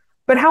year,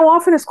 but how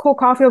often is Cole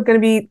Caulfield going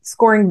to be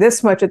scoring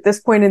this much at this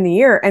point in the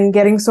year and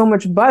getting so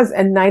much buzz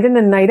and night in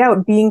and night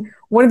out being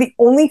one of the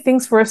only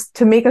things for us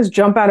to make us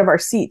jump out of our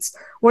seats,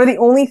 one of the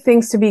only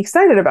things to be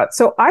excited about.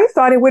 So I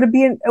thought it would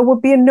be a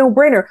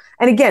no-brainer.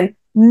 And again,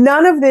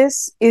 none of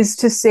this is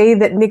to say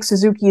that Nick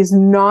Suzuki is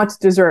not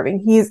deserving.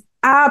 He is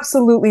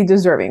absolutely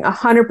deserving,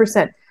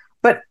 100%.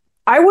 But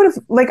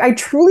I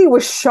truly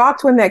was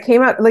shocked when that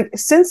came out. Like,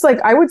 since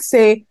I would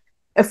say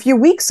a few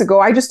weeks ago,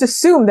 I just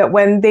assumed that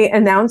when they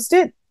announced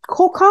it,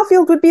 Cole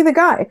Caulfield would be the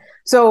guy.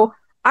 So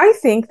I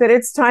think that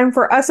it's time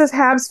for us as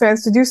Habs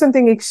fans to do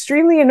something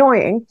extremely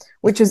annoying,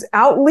 which is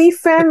out-Leaf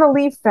fan the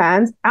Leaf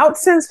fans,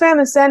 out-Sens fan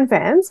the Sen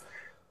fans,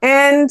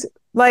 and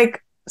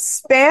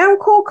spam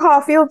Cole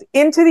Caulfield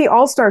into the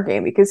All-Star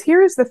game. Because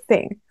here's the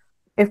thing.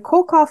 If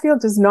Cole Caulfield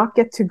does not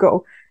get to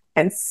go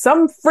and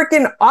some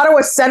freaking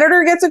Ottawa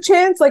Senator gets a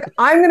chance,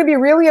 I'm going to be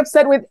really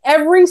upset with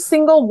every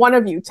single one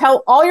of you.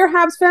 Tell all your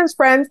Habs fans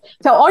friends,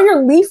 tell all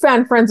your Leaf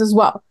fan friends as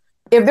well.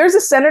 If there's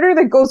a Senator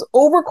that goes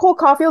over Cole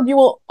Caulfield, you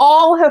will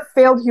all have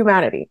failed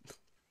humanity.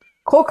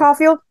 Cole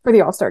Caulfield for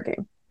the All-Star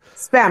game.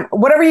 Spam.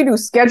 Whatever you do,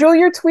 schedule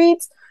your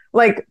tweets.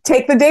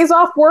 Take the days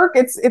off work.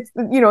 It's the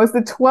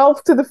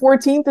 12th to the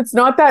 14th. It's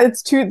not that.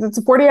 It's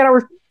a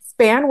 48-hour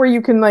span where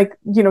you can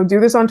do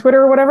this on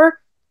Twitter or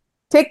whatever.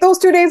 Take those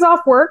 2 days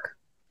off work.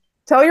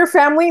 Tell your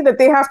family that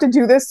they have to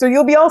do this. So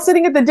you'll be all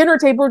sitting at the dinner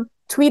table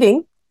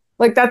tweeting.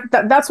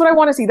 That's what I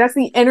want to see. That's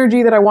the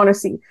energy that I want to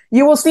see.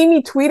 You will see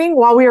me tweeting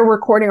while we are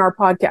recording our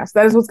podcast.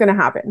 That is what's going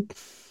to happen.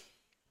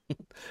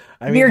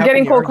 We are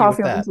getting Cole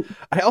Caulfield.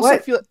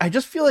 I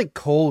just feel like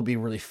Cole would be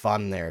really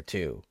fun there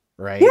too,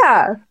 right?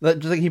 Yeah.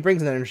 Just he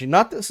brings an energy.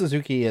 Not that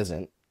Suzuki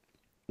isn't,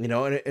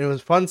 and it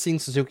was fun seeing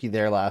Suzuki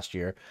there last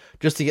year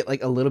just to get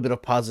a little bit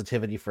of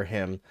positivity for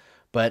him.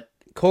 But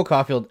Cole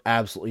Caulfield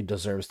absolutely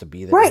deserves to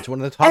be there. Right. He's one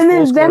of the top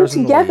goal scorers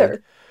in the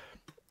league.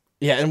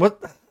 Yeah,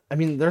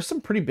 and there's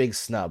some pretty big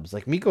snubs.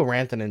 Mikko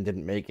Rantanen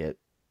didn't make it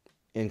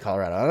in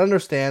Colorado. I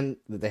understand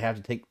that they have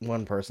to take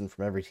one person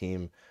from every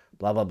team,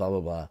 blah, blah, blah, blah,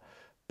 blah.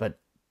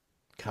 But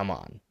come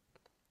on.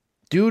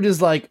 Dude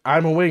is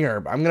I'm a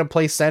winger. I'm going to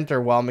play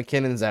center while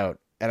McKinnon's out,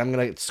 and I'm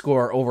going to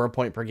score over a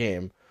point per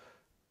game.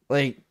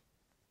 What?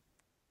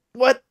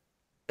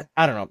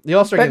 I don't know. The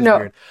All-Star game is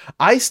weird.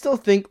 I still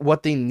think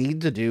what they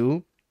need to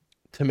do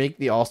to make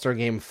the All-Star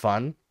game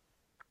fun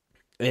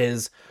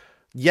is,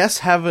 yes,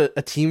 have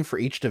a team for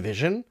each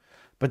division,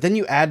 but then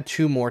you add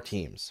 2 more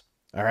teams.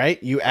 All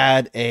right? You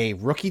add a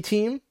rookie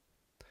team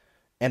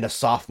and a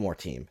sophomore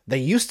team. They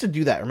used to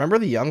do that. Remember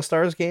the Young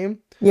Stars game?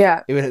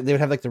 Yeah. They would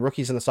have the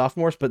rookies and the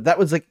sophomores, but that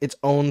was its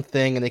own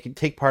thing, and they could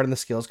take part in the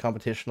skills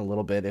competition a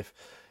little bit if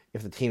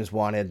the teams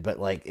wanted, but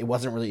it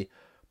wasn't really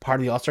part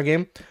of the All-Star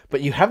game.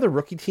 But you have the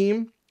rookie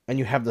team and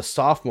you have the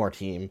sophomore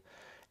team,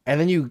 and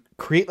then you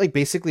create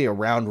basically a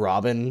round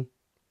robin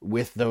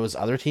with those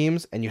other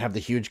teams, and you have the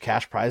huge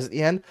cash prize at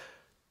the end.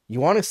 You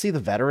want to see the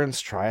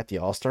veterans try at the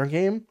All-Star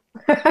game?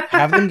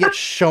 Have them get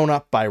shown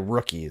up by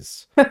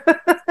rookies.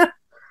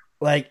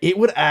 It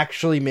would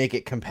actually make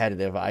it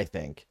competitive, I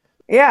think.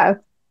 Yeah.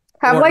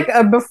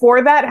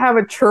 Before that, have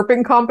a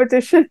chirping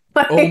competition.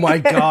 Oh my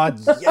God.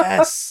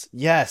 Yes.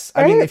 Yes.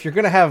 Right? I mean, if you're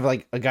going to have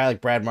a guy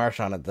like Brad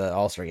Marchand at the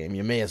All-Star game,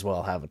 you may as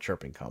well have a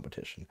chirping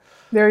competition.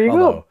 There you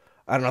go.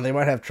 I don't know. They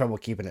might have trouble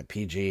keeping it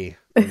PG.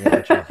 The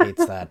NHL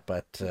hates that,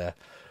 but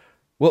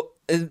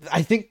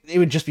I think it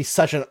would just be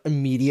such an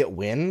immediate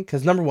win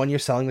because number one, you're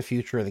selling the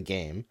future of the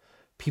game.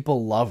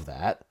 People love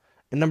that,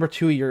 and number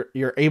two,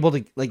 you're able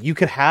to you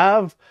could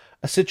have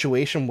a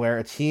situation where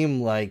a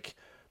team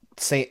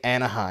say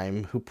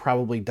Anaheim, who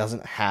probably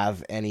doesn't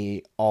have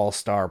any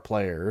all-star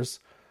players,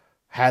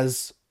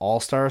 has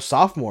all-star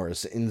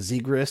sophomores in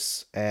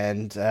Zegras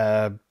and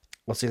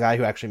what's the guy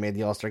who actually made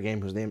the all-star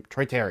game, whose name,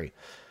 Troy Terry.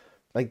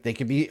 Like, they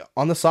could be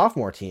on the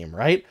sophomore team,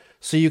 right?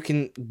 So you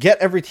can get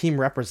every team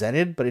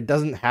represented, but it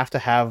doesn't have to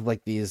have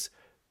like these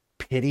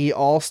pity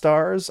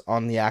all-stars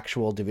on the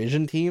actual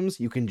division teams.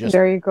 You can just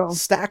there you go.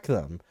 stack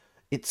them.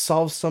 It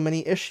solves so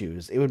many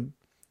issues. It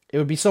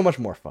would be so much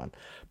more fun.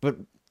 But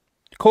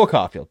Cole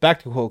Caulfield,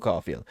 back to Cole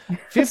Caulfield.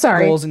 50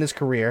 goals in his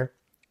career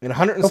in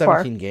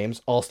 117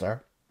 games,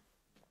 all-star.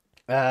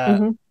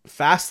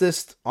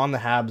 Fastest on the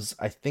Habs,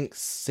 I think,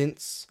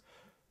 since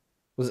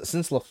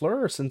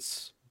Lafleur or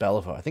since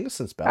Beliveau? I think it's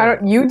since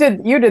Beliveau.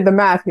 You did the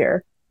math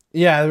here.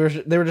 Yeah,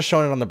 they were just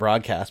showing it on the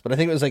broadcast, but I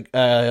think it was like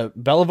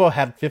Beliveau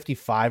had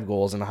 55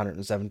 goals in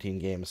 117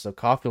 games, so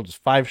Caulfield is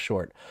 5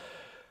 short.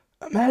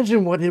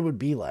 Imagine what it would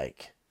be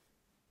like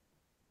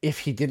if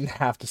he didn't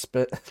have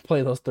to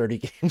play those 30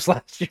 games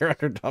last year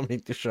under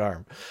Dominique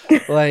Ducharme.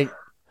 Like,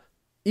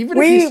 even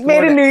we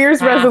made a New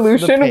Year's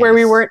resolution where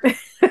we weren't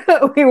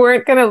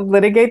going to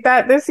litigate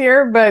that this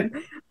year, but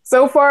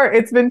so far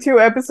it's been 2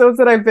 episodes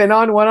that I've been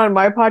on, one on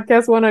my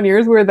podcast, one on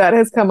yours, where that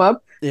has come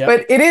up. Yep.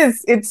 But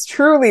it's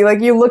truly like,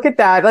 you look at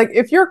that, like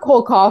if you're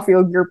Cole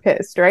Caulfield, you're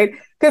pissed, right?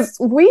 Because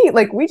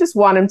we just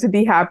want him to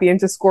be happy and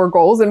to score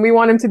goals, and we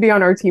want him to be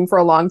on our team for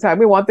a long time.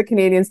 We want the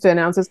Canadiens to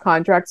announce his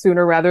contract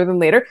sooner rather than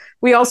later.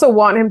 We also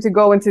want him to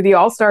go into the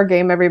All-Star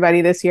game,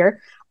 everybody, this year.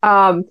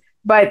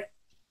 But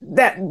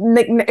that,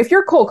 if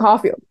you're Cole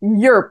Caulfield,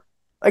 you're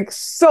like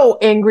so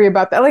angry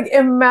about that. Like,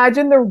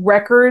 imagine the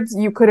records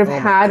you could have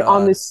had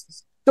on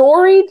this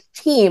storied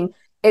team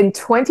in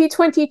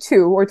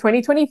 2022 or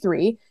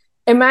 2023.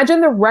 Imagine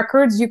the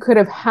records you could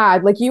have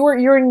had. Like,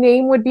 your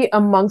name would be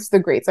amongst the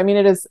greats. I mean,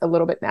 it is a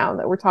little bit now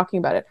that we're talking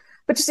about it,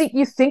 but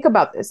you think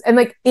about this, and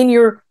like in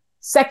your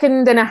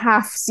second and a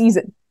half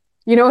season,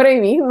 you know what I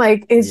mean?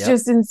 Like, it's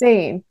just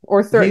insane.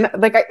 Or third,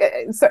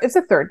 it's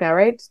a third now,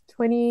 right?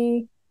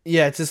 20.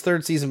 Yeah, it's his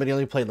third season, but he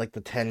only played like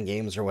the 10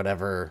 games or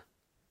whatever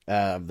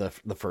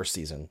the first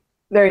season.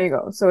 There you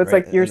go. So it's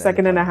right, like your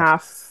second and a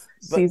half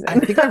season. I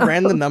think I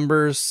ran the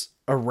numbers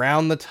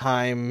around the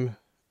time.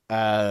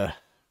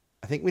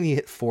 I think when he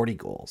hit 40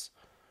 goals,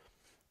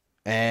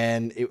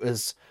 and it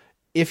was,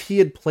 if he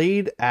had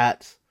played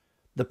at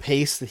the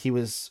pace that he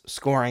was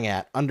scoring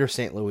at under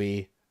St.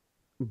 Louis,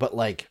 but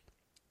like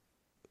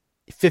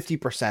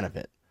 50% of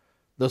it,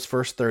 those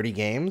first 30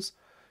 games,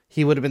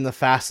 he would have been the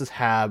fastest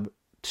Hab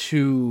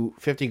to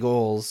 50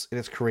 goals in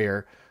his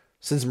career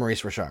since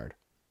Maurice Richard.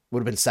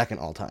 Would have been second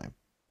all time.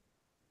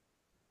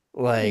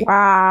 Like,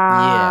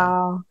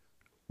 wow.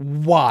 Yeah.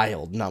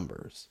 Wild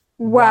numbers.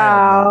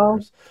 Wow.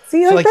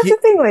 See, like, that's the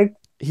thing. Like,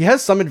 he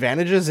has some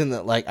advantages in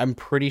that, like, I'm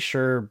pretty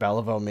sure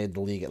Beliveau made the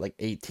league at like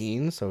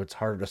 18, so it's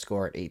harder to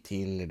score at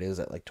 18 than it is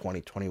at like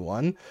 20,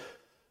 21.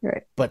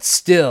 Right. But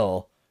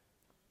still,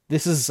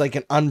 this is like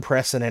an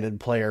unprecedented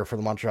player for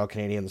the Montreal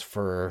Canadiens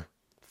for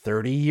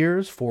 30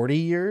 years, 40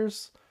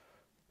 years.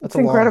 That's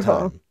incredible.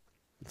 Long time.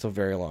 It's a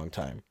very long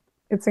time.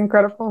 It's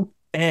incredible.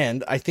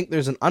 And I think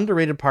there's an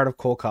underrated part of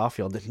Cole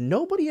Caulfield that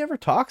nobody ever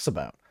talks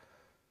about.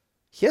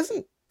 He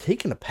hasn't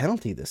taken a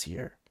penalty this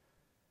year.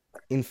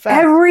 In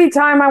fact, every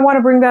time I want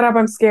to bring that up,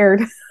 I'm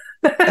scared.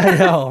 I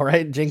know,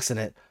 right? Jinxing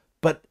it.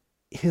 But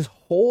his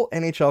whole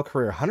NHL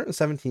career,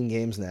 117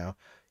 games now,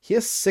 he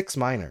has 6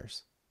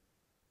 minors.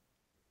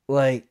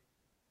 Like,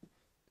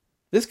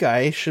 this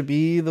guy should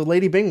be the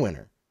Lady Byng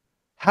winner.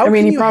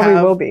 He probably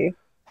will be.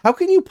 How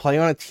can you play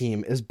on a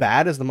team as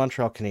bad as the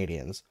Montreal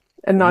Canadiens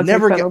and not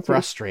never get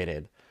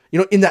frustrated? You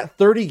know, in that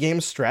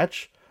 30-game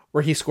stretch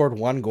where he scored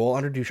 1 goal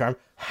under Ducharme,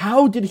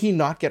 how did he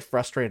not get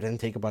frustrated and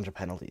take a bunch of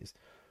penalties?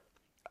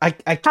 I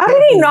how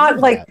did he not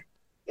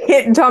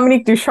hit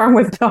Dominique Ducharme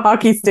with the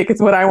hockey stick is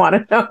what I want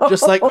to know.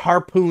 Just like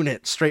harpoon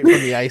it straight from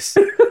the ice.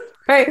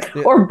 Right.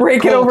 Or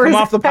break it over his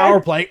off the head. Power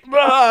play.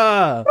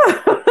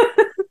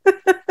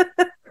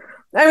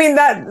 I mean,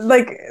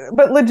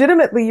 but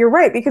legitimately, you're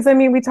right. Because, I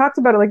mean, we talked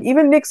about it, like,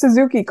 even Nick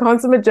Suzuki,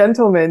 consummate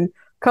gentleman,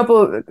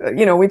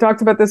 we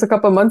talked about this a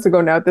couple of months ago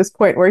now at this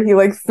point, where he,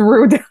 like,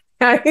 threw down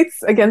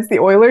ice against the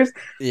Oilers.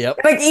 Yep.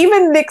 Like,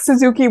 even Nick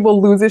Suzuki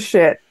will lose his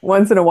shit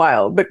once in a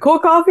while. But Cole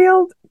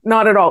Caulfield,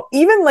 not at all.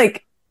 Even,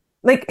 like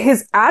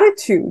his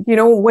attitude,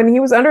 when he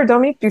was under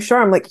Dominique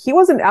Ducharme, like, he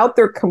wasn't out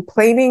there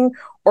complaining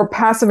or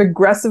passive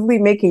aggressively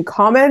making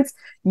comments.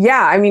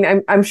 Yeah, I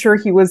mean, I'm sure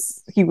he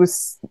was,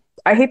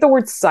 I hate the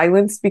word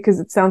silence because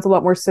it sounds a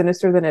lot more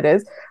sinister than it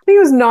is. But he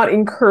was not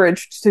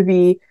encouraged to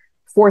be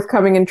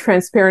forthcoming and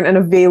transparent and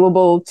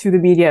available to the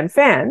media and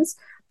fans.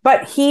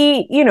 But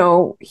he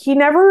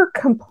never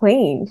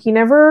complained.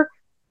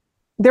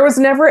 There was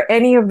never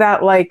any of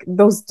that, like,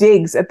 those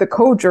digs at the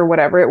coach or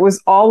whatever. It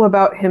was all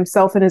about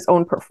himself and his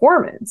own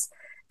performance.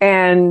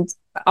 And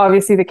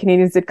obviously the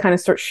Canadiens did kind of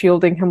start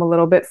shielding him a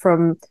little bit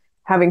from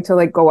having to,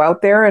 like, go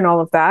out there and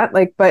all of that.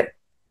 Like, but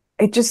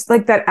it just,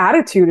 like, that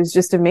attitude is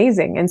just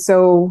amazing. And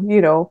so,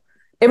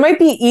 it might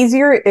be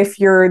easier if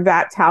you're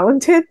that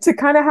talented to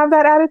kind of have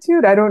that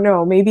attitude. I don't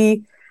know.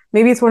 Maybe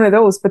it's one of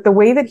those, but the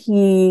way that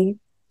he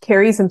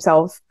carries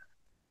himself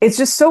it's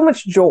just so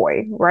much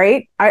joy,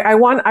 right? I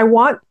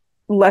want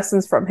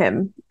lessons from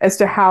him as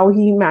to how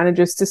he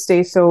manages to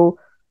stay so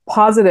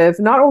positive.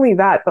 Not only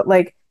that, but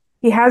like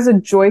he has a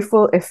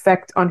joyful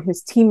effect on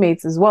his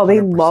teammates as well. They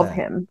love 100%.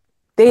 him.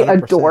 They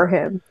adore 100%.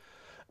 him.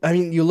 I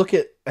mean, you look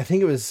at, I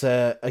think it was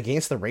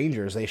against the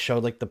Rangers, they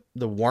showed like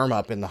the warm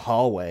up in the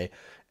hallway.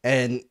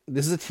 And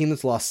this is a team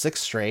that's lost 6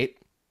 straight,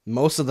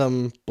 most of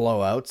them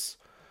blowouts.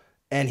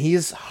 And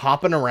he's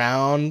hopping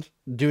around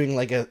doing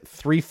like a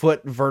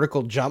 3-foot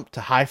vertical jump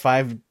to high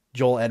five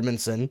Joel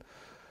Edmondson,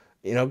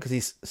 because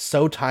he's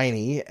so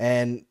tiny,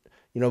 and,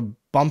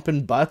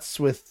 bumping butts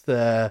with,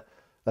 that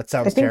I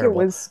sounds think it terrible,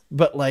 was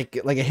but like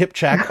a hip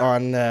check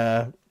on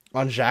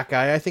Xhekaj,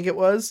 I think it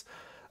was.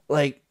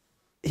 Like,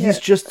 he's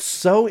yeah. just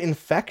so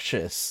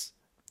infectious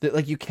that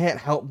like you can't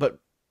help but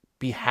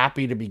be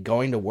happy to be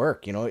going to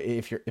work,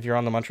 if you're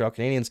on the Montreal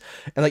Canadiens.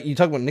 And like you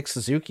talk about Nick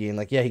Suzuki, and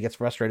like, yeah, he gets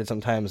frustrated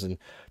sometimes and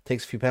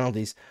takes a few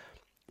penalties.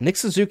 Nick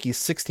Suzuki's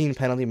 16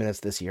 penalty minutes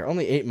this year,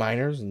 only 8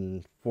 minors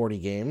in 40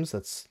 games.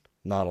 That's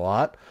not a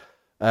lot.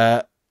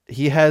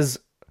 He has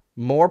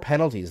more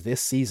penalties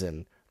this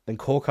season than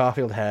Cole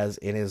Caulfield has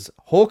in his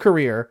whole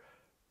career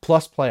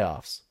plus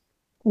playoffs.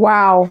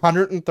 Wow.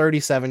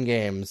 137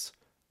 games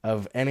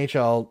of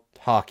NHL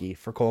hockey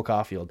for Cole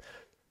Caulfield.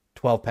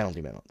 12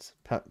 penalty minutes.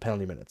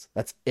 Penalty minutes.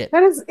 That's it.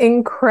 That is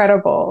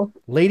incredible.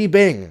 Lady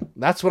Bing.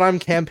 That's what I'm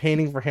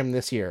campaigning for him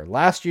this year.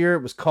 Last year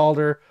it was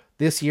Calder.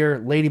 This year,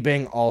 Lady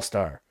Bing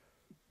All-Star.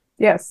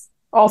 Yes.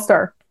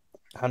 All-star.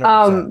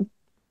 100%.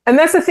 And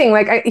that's the thing.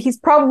 Like, he's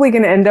probably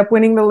going to end up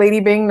winning the Lady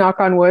Bing, knock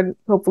on wood.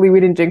 Hopefully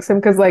we didn't jinx him,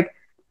 because like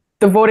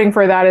the voting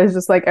for that is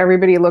just like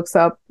everybody looks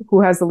up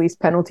who has the least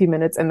penalty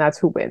minutes, and that's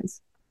who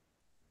wins.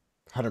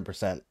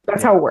 100%.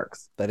 That's how it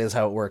works. That is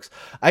how it works.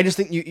 I just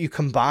think you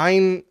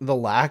combine the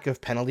lack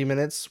of penalty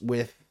minutes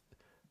with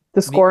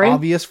The scoring. the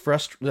obvious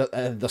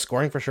the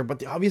scoring for sure, but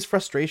the obvious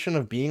frustration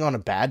of being on a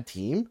bad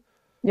team.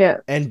 Yeah.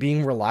 And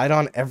being relied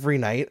on every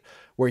night,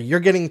 where you're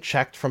getting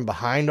checked from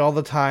behind all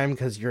the time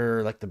because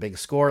you're like the big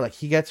scorer. Like,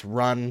 he gets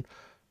run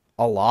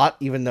a lot,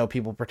 even though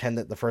people pretend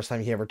that the first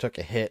time he ever took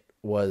a hit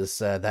was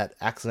that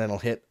accidental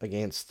hit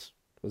against,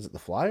 was it the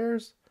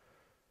Flyers?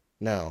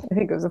 No. I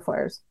think it was the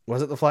Flyers.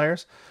 Was it the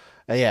Flyers?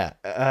 Yeah.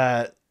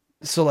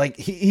 So like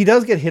he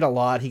does get hit a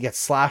lot. He gets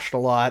slashed a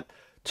lot.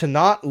 To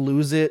not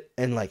lose it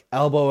and like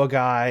elbow a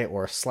guy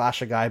or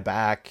slash a guy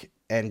back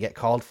and get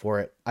called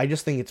for it, I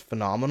just think it's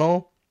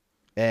phenomenal.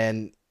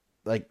 And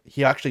like,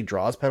 he actually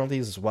draws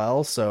penalties as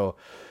well. So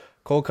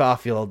Cole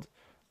Caulfield,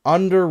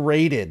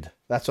 underrated.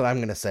 That's what I'm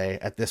going to say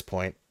at this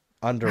point.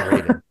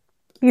 Underrated.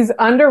 He's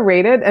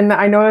underrated, and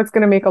I know that's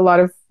going to make a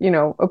lot of,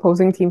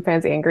 opposing team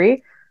fans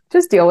angry.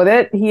 Just deal with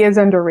it. He is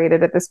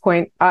underrated at this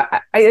point.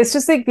 It's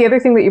just like the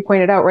other thing that you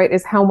pointed out, right,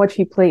 is how much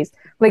he plays.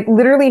 Like,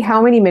 literally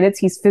how many minutes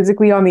he's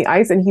physically on the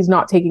ice, and he's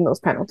not taking those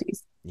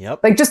penalties.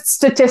 Yep. Like, just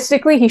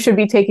statistically, he should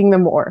be taking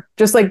them more,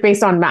 just like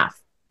based on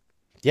math.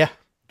 Yeah.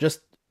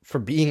 Just for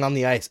being on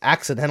the ice.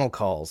 Accidental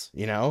calls,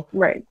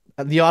 Right.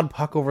 The odd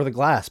puck over the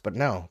glass. But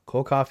no,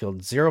 Cole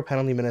Caulfield, 0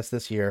 penalty minutes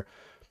this year.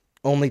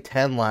 Only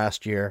 10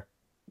 last year.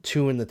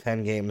 2 in the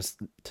 10 games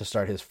to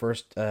start his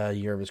first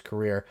year of his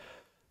career.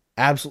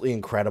 Absolutely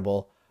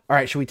incredible. All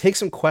right, should we take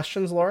some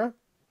questions, Laura?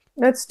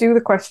 Let's do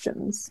the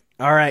questions.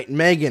 All right,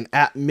 Megan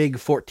at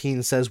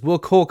MIG14 says, will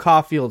Cole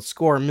Caulfield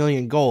score 1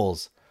 million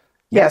goals?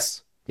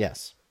 Yes.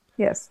 Yes.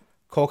 Yes.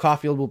 Cole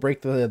Caulfield will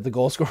break the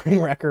goal scoring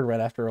record right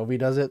after Ovi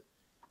does it.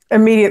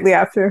 Immediately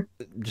after.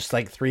 Just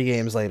like 3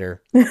 games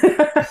later.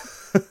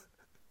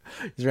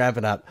 He's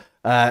ramping up.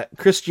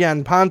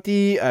 Christian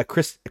Panti,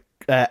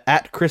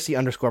 at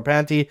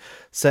Chrissy_Panti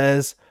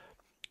says,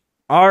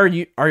 Are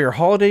your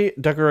holiday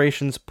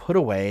decorations put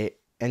away,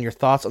 and your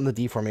thoughts on the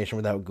deformation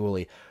without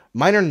Gooley?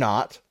 Mine are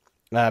not,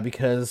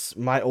 because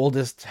my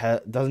oldest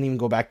doesn't even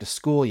go back to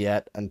school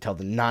yet until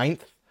the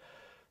 9th.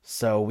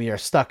 So we are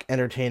stuck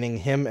entertaining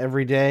him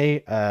every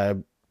day.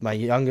 My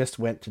youngest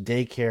went to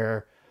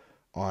daycare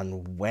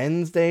on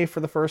Wednesday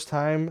for the first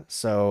time.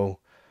 So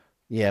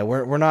yeah,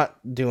 we're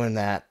not doing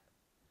that.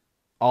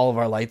 All of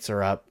our lights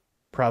are up.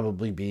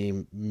 Probably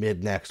be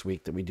mid next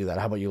week that we do that.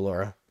 How about you,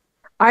 Laura?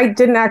 I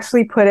didn't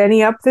actually put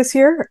any up this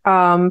year.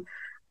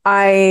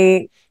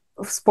 I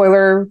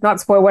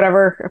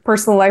whatever,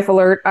 personal life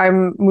alert.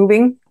 I'm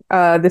moving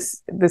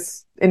this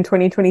in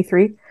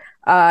 2023.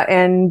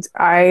 And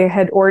I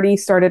had already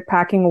started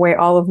packing away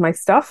all of my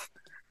stuff.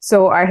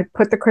 So I had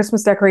put the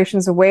Christmas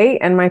decorations away,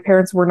 and my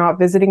parents were not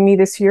visiting me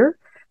this year.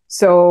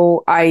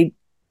 So I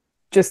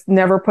just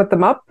never put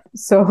them up.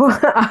 So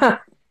I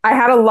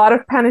had a lot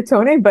of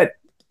panettone, but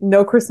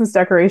no Christmas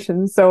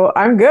decorations. So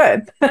I'm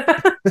good.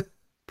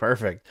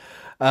 Perfect.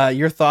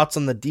 Your thoughts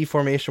on the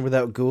deformation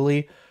without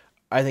Gooley?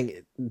 I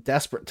think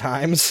desperate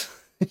times.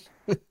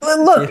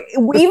 Look,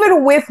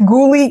 even with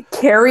Gooley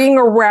carrying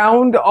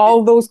around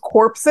all those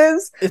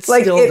corpses, it's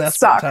like, still it desperate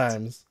sucked.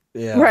 times.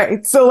 Yeah.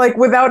 Right. So like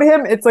without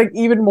him, it's like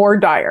even more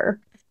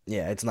dire.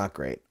 Yeah, it's not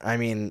great. I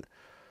mean,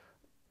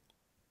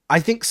 I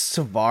think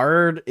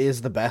Savard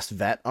is the best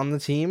vet on the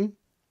team,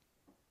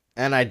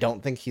 and I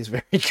don't think he's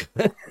very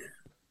good.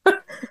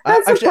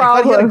 That's the Actually, I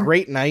thought he had a problem.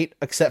 great night,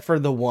 except for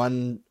the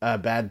one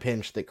bad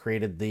pinch that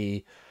created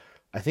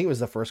I think it was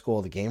the first goal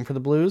of the game for the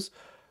Blues.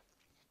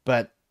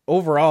 But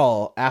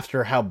overall,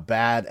 after how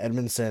bad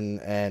Edmondson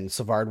and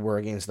Savard were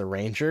against the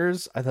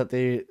Rangers, I thought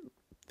they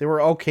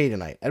were okay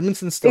tonight.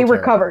 Edmondson's still They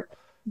terrible, recovered.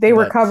 They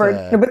but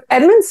recovered. With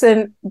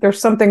Edmondson,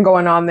 there's something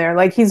going on there.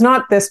 Like he's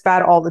not this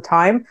bad all the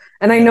time,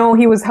 and I no, know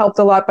he was helped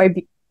a lot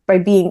by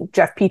being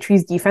Jeff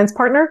Petry's defense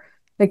partner.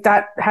 Like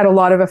that had a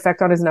lot of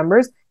effect on his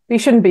numbers. But he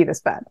shouldn't be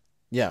this bad.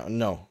 yeah,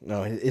 no,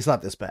 it's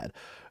not this bad.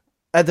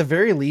 At the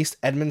very least,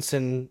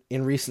 Edmondson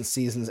in recent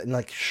seasons, and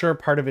like sure,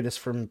 part of it is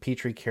from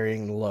Petrie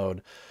carrying the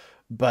load,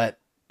 but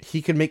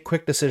he could make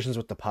quick decisions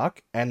with the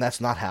puck, and that's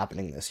not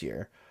happening this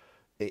year.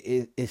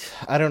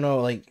 I don't know,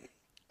 like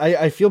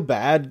I feel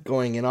bad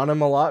going in on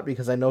him a lot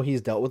because I know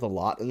he's dealt with a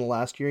lot in the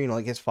last year. You know,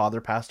 like his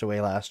father passed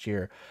away last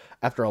year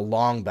after a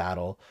long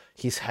battle.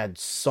 He's had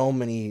so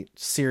many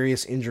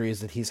serious injuries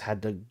that he's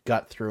had to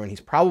gut through, and he's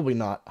probably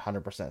not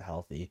 100%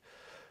 healthy.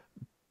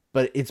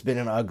 But it's been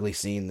an ugly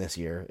scene this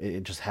year.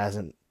 It just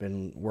hasn't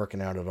been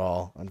working out at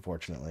all,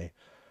 unfortunately.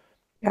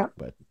 Yeah.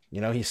 But, you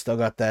know, he's still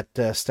got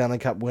that Stanley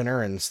Cup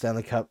winner and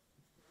Stanley Cup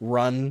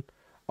run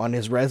on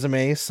his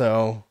resume,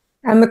 so...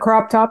 And the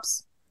crop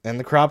tops. And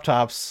the crop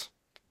tops.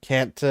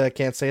 Can't say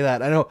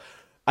that. I know.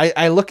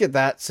 I look at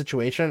that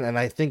situation and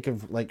I think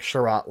of, like,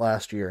 Sherratt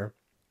last year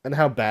and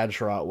how bad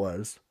Sherratt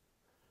was.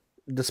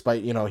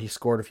 Despite, you know, he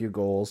scored a few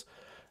goals.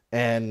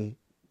 And...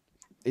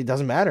 it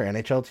doesn't matter.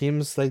 NHL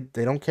teams, they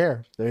don't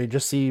care. They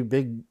just see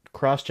big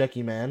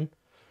cross-checky man,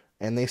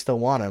 and they still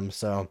want him.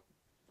 So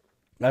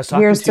I was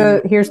talking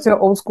Here's to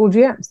old school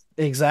GMs.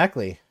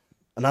 exactly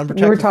an You were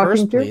unprotected talking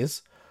first, to?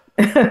 please.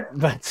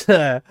 But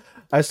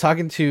I was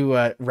talking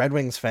to Red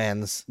Wings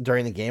fans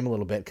during the game a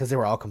little bit because they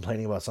were all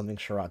complaining about something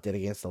Sherratt did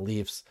against the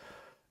Leafs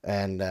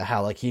and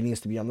how like he needs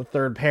to be on the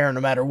third pair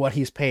no matter what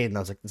he's paid. And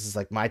I was like, this is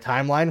like my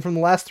timeline from the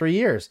last 3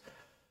 years.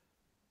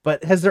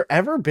 But has there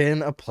ever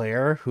been a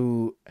player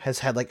who has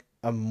had like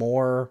a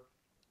more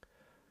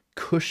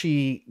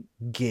cushy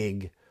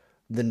gig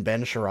than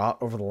Ben Sherratt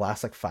over the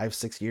last like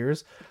 5-6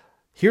 years?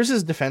 Here's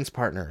his defense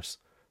partners.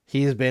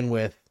 He's been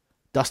with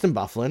Dustin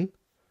Byfuglien,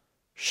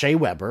 Shea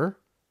Weber.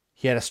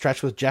 He had a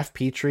stretch with Jeff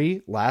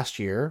Petrie last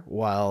year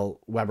while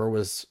Weber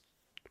was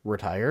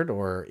retired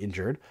or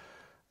injured.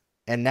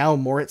 And now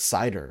Moritz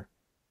Seider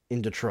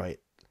in Detroit.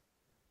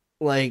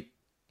 Like,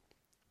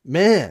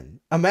 man,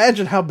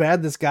 imagine how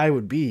bad this guy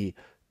would be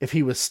if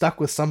he was stuck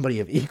with somebody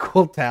of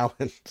equal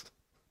talent.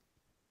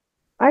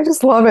 I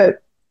just love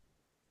it.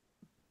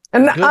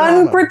 And the Good on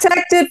him.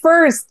 unprotected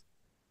first.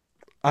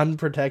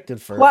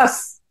 Unprotected first.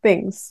 Plus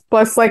things.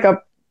 Plus like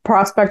a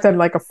prospect and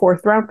like a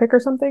fourth round pick or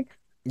something.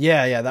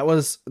 Yeah, that one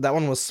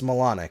was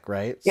Smolonic,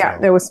 right? Yeah,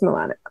 So, it was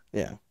Smilanic.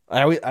 yeah.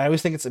 I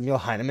always think it's Emil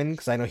Heineman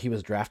because I know he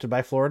was drafted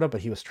by Florida,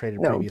 but he was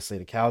traded previously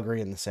to Calgary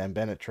in the Sam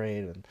Bennett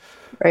trade. And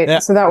Right. yeah,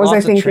 So that was, I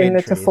lots of think, trade in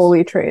the trees.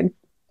 Toffoli trade.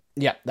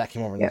 Yeah, that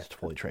came over in Yeah. the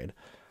Toffoli trade.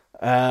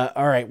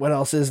 All right, what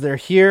else is there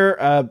here?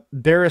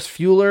 Barris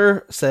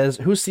Fueler says,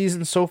 whose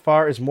season so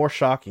far is more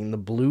shocking, the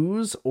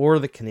Blues or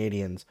the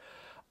Canadiens?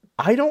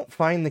 I don't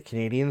find the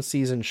Canadiens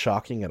season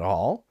shocking at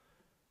all.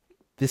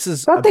 This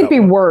is I thought they'd be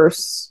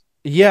worse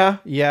Yeah.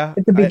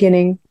 at the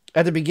beginning.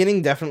 At the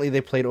beginning, definitely they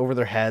played over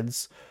their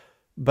heads.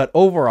 But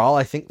overall,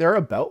 I think they're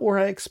about where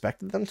I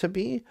expected them to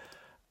be.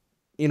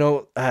 You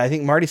know, I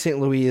think Marty St.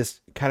 Louis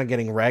is kind of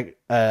getting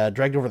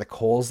dragged over the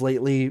coals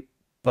lately.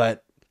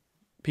 But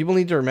people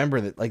need to remember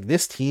that, like,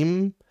 this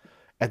team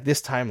at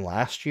this time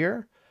last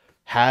year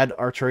had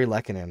Arturi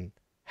Lehkonen,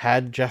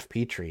 had Jeff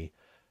Petrie,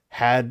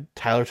 had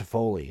Tyler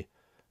Toffoli,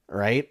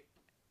 right?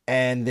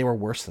 And they were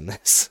worse than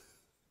this.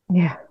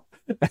 Yeah.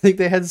 I think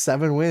they had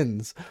 7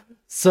 wins.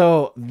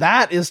 So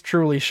that is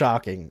truly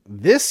shocking.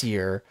 This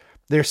year,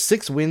 they're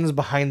 6 wins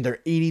behind their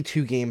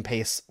 82 game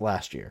pace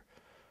last year.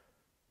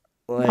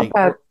 Like,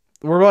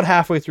 we're about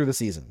halfway through the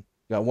season.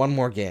 Got one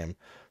more game.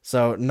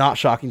 So not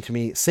shocking to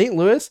me. St.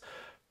 Louis,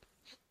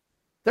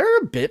 they're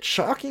a bit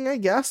shocking, I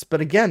guess.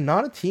 But again,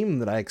 not a team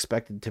that I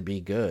expected to be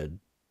good.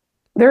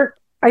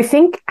 I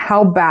think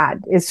how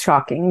bad is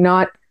shocking.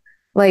 Not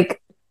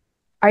like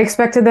I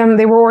expected them.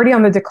 They were already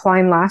on the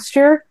decline last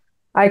year.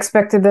 I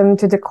expected them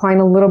to decline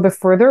a little bit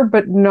further,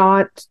 but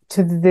not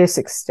to this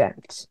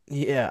extent.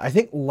 Yeah, I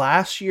think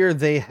last year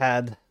they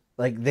had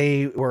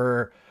they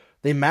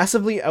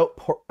massively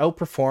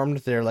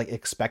outperformed their like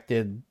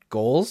expected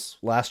goals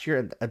last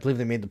year. I believe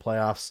they made the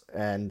playoffs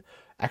and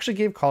actually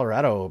gave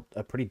Colorado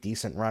a pretty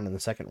decent run in the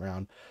second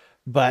round.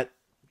 But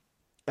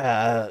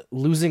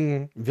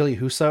losing Ville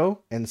Husso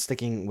and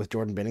sticking with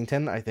Jordan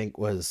Binnington, I think,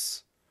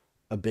 was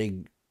a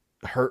big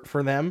hurt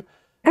for them.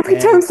 Every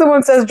time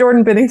someone says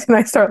Jordan Binnington,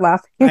 I start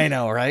laughing. I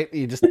know, right?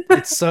 There's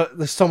so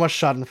much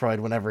Schadenfreude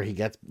whenever he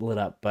gets lit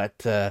up.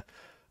 But I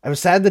was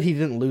sad that he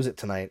didn't lose it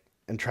tonight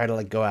and try to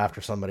like go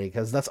after somebody,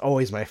 because that's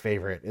always my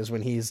favorite, is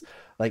when he's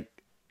like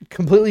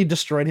completely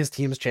destroyed his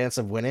team's chance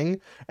of winning,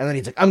 and then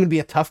he's like, I'm gonna be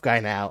a tough guy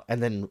now,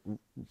 and then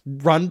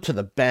run to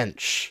the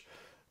bench.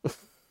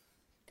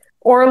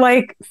 Or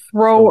like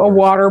throw a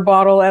water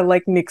bottle at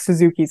like Nick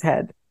Suzuki's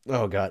head.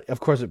 Oh god, of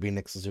course it'd be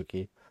Nick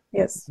Suzuki,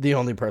 Yes. the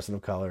only person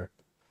of color.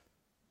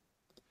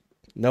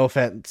 No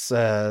offense.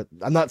 I'm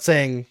not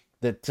saying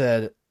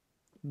that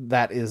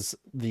that is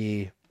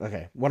the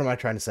okay. What am I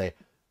trying to say?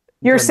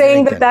 You're Jordan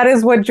saying that Binnington. that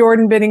is what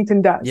Jordan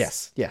Binnington does.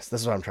 Yes,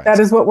 this is what I'm trying to That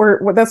say. is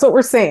that's what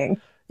we're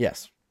saying.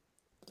 Yes.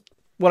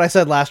 What I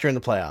said last year in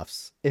the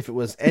playoffs. If it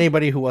was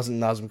anybody who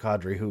wasn't Nazem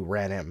Kadri who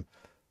ran him,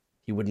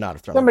 he would not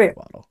have thrown Somebody. the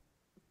bottle.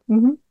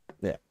 Mm-hmm.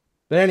 Yeah.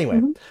 But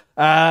anyway,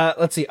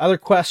 let's see. Other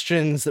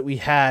questions that we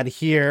had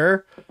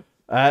here.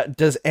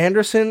 Does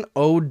Anderson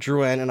owe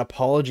Drouin an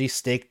apology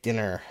steak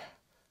dinner?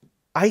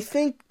 I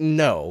think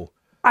no.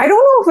 I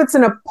don't know if it's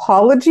an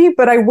apology,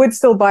 but I would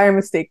still buy him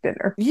a steak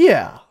dinner.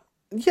 Yeah.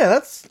 I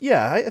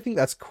think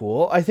that's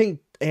cool. I think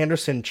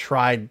Anderson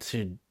tried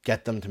to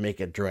get them to make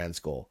it Drouin's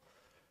goal.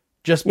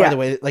 Just by the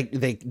way, like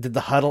they did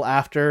the huddle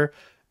after,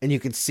 and you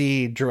could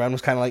see Drouin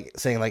was kind of like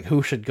saying like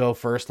who should go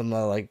first on the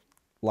like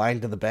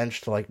line to the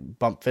bench to like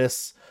bump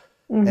fists,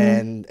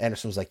 and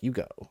Anderson was like, "You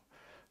go."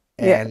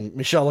 And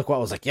Michel Lacroix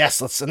was like, "Yes,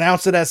 let's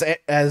announce it as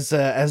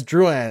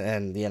Drouin,"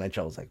 and the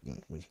NHL was like,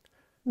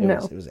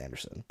 it was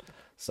Anderson."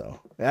 So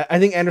I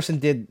think Anderson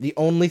did the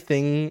only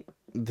thing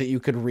that you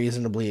could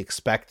reasonably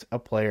expect a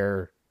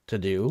player to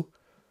do,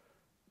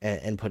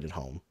 and put it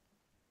home.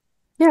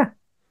 Yeah.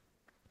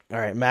 All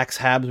right, Max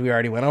Habs, we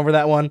already went over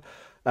that one.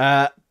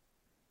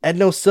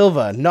 Edno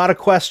Silva, not a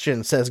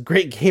question, says,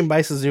 great game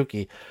by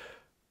Suzuki.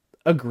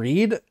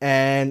 Agreed,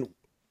 and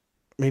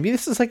maybe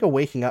this is like a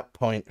waking up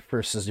point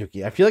for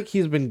Suzuki. I feel like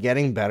he's been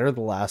getting better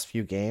the last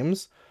few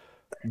games,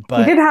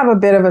 but he did have a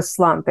bit of a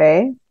slump,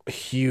 eh?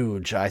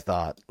 Huge, I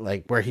thought,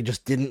 like where he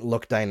just didn't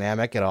look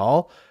dynamic at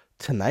all.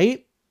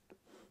 Tonight,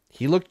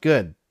 he looked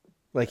good.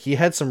 Like he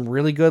had some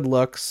really good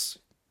looks.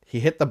 He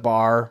hit the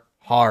bar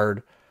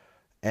hard,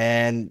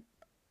 and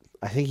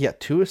I think he got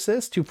 2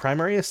 assists, 2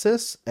 primary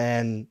assists,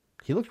 and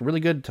he looked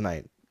really good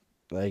tonight.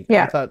 Like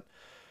I thought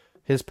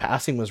his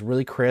passing was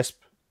really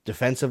crisp.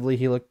 Defensively,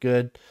 he looked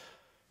good.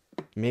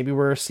 Maybe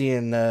we're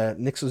seeing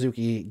Nick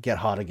Suzuki get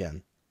hot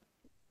again.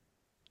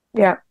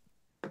 Yeah.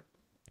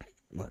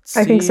 Let's see.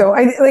 I think so.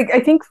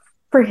 I think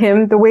for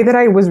him, the way that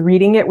I was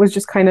reading it was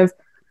just kind of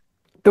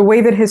the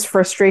way that his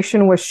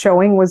frustration was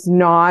showing was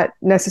not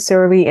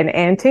necessarily in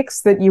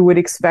antics that you would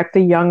expect a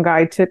young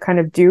guy to kind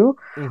of do,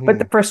 but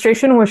the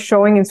frustration was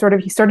showing in sort of,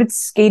 he started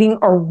skating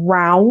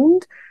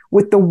around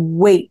with the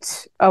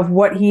weight of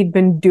what he'd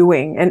been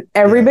doing. And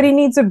everybody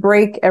needs a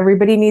break.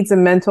 Everybody needs a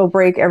mental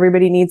break.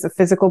 Everybody needs a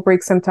physical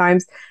break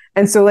sometimes.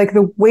 And so like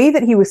the way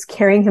that he was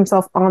carrying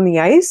himself on the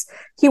ice,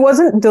 he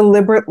wasn't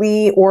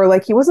deliberately or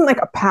like, he wasn't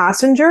like a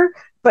passenger,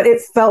 but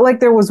it felt like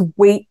there was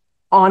weight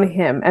on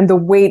him, and the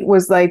weight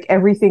was like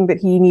everything that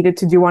he needed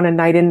to do on a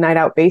night in, night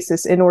out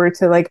basis in order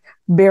to like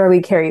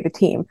barely carry the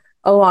team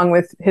along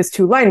with his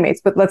 2 line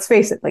mates. But let's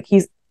face it, like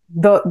he's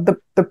the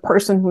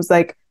person who's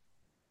like,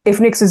 if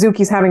Nick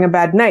Suzuki's having a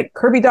bad night,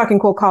 Kirby Dach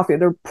and Cole Caulfield,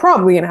 they're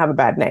probably going to have a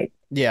bad night.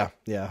 Yeah,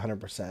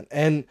 100%.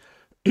 And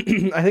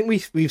I think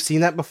we've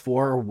seen that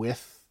before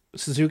with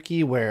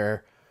Suzuki,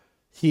 where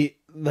he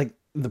like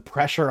the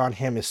pressure on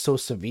him is so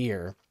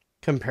severe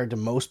compared to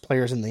most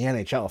players in the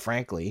NHL,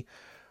 frankly.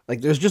 Like,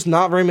 there's just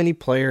not very many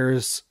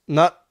players,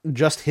 not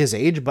just his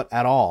age, but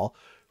at all,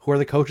 who are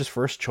the coach's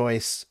first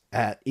choice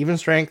at even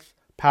strength,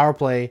 power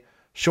play,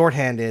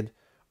 shorthanded,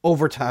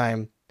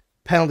 overtime,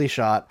 penalty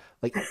shot.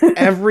 Like,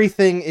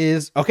 everything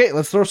is, okay,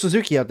 let's throw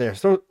Suzuki out there.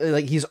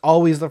 Like, he's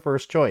always the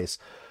first choice.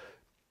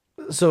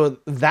 So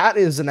that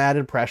is an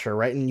added pressure,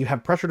 right? And you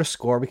have pressure to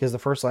score because the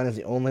first line is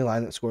the only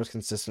line that scores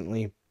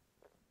consistently.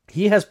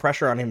 He has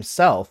pressure on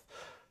himself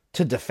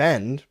to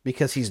defend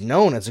because he's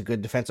known as a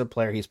good defensive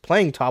player. He's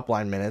playing top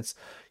line minutes.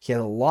 He has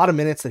a lot of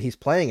minutes that he's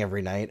playing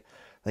every night.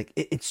 Like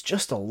it's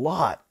just a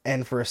lot.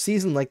 And for a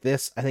season like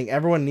this, I think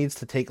everyone needs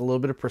to take a little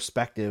bit of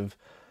perspective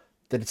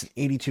that it's an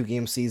 82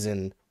 game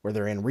season where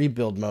they're in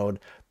rebuild mode.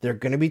 There are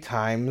going to be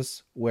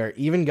times where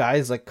even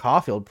guys like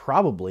Caulfield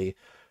probably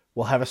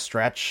will have a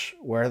stretch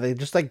where they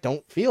just like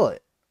don't feel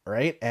it.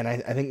 Right. And I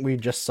think we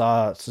just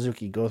saw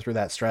Suzuki go through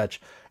that stretch,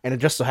 and it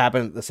just so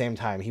happened at the same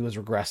time he was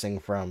regressing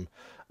from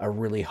a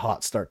really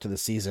hot start to the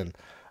season.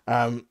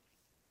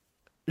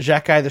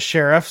 Jacques the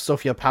Sheriff,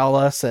 Sophia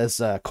Paula says,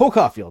 Cole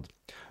Caulfield,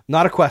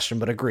 not a question,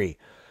 but agree.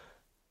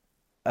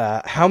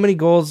 How many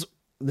goals?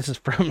 This is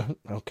from,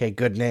 okay,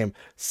 good name.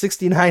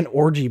 69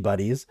 Orgy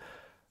Buddies.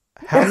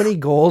 How many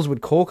goals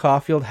would Cole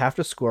Caulfield have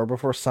to score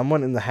before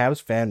someone in the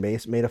Habs fan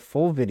base made a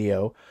full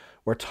video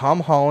where Tom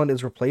Holland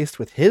is replaced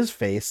with his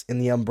face in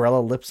the Umbrella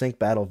lip sync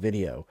battle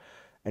video?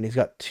 And he's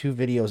got 2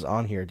 videos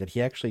on here. Did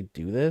he actually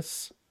do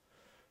this?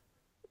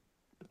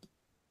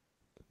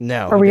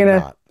 No, are we gonna?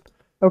 Not.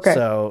 Okay.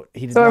 So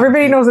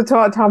everybody knows the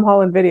Tom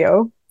Holland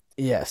video.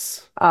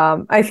 Yes.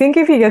 I think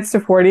if he gets to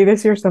 40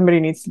 this year, somebody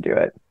needs to do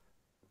it.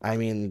 I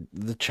mean,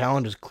 the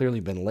challenge has clearly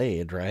been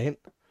laid, right?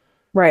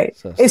 Right.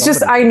 So it's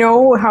just I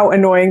know how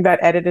annoying that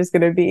edit is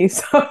going to be.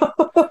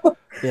 So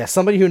yeah,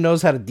 somebody who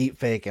knows how to deep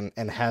fake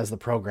and has the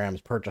programs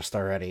purchased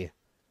already.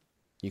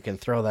 You can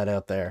throw that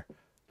out there.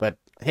 But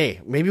hey,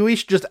 maybe we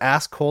should just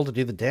ask Cole to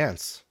do the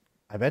dance.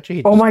 I bet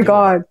you. Oh my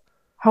God.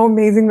 How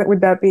amazing that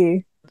would that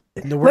be?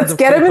 Let's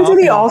get him into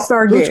the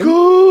All-Star game. Let's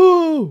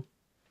go!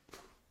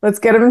 Let's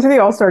get him into the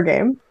All-Star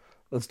game.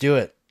 Let's do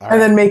it.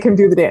 And then make him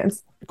do the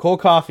dance. Cole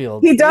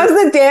Caulfield. He does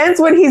the dance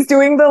when he's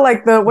doing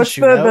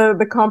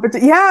the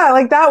competition. Yeah,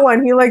 like that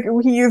one. He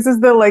uses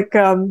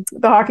the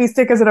hockey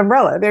stick as an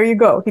umbrella. There you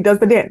go. He does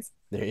the dance.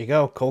 There you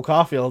go. Cole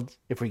Caulfield.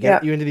 If we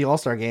get you into the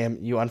All-Star game,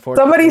 you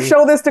unfortunately... Somebody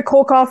show this to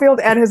Cole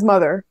Caulfield and his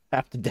mother.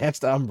 Have to dance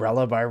to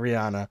Umbrella by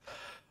Rihanna.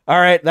 All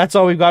right, that's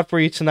all we've got for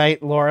you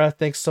tonight. Laura,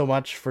 thanks so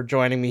much for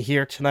joining me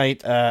here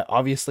tonight.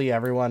 Obviously,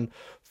 everyone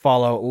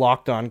follow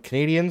Locked On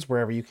Canadiens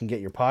wherever you can get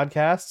your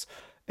podcasts,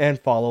 and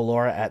follow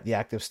Laura at The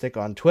Active Stick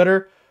on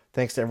Twitter.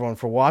 Thanks to everyone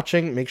for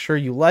watching. Make sure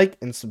you like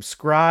and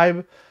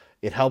subscribe.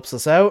 It helps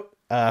us out.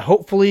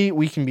 Hopefully,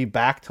 we can be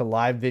back to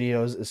live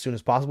videos as soon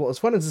as possible. As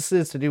fun as this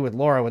is to do with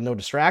Laura with no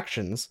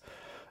distractions,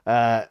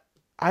 I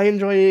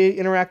enjoy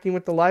interacting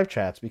with the live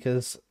chats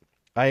because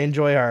I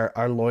enjoy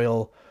our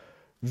loyal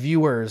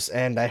viewers,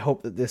 and I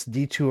hope that this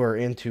detour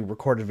into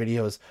recorded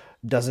videos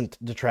doesn't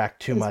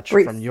detract too much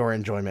from your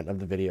enjoyment of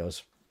the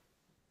videos.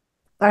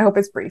 I hope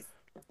it's brief.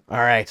 All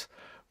right.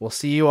 We'll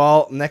see you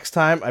all next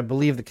time. I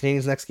believe the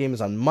Canadiens' next game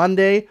is on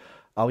Monday.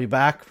 I'll be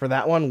back for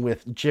that one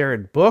with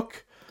Jared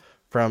Book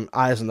from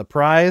Eyes on the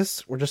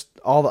Prize. We're just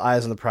all the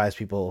Eyes on the Prize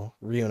people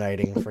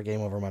reuniting for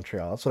Game Over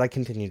Montreal. That's what I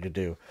continue to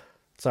do.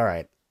 It's all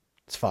right.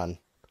 It's fun.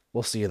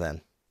 We'll see you then.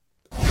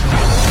 Game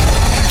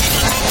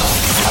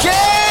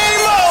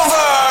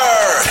over!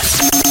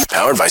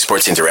 Powered by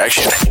Sports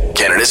Interaction,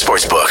 Canada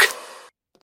Sportsbook.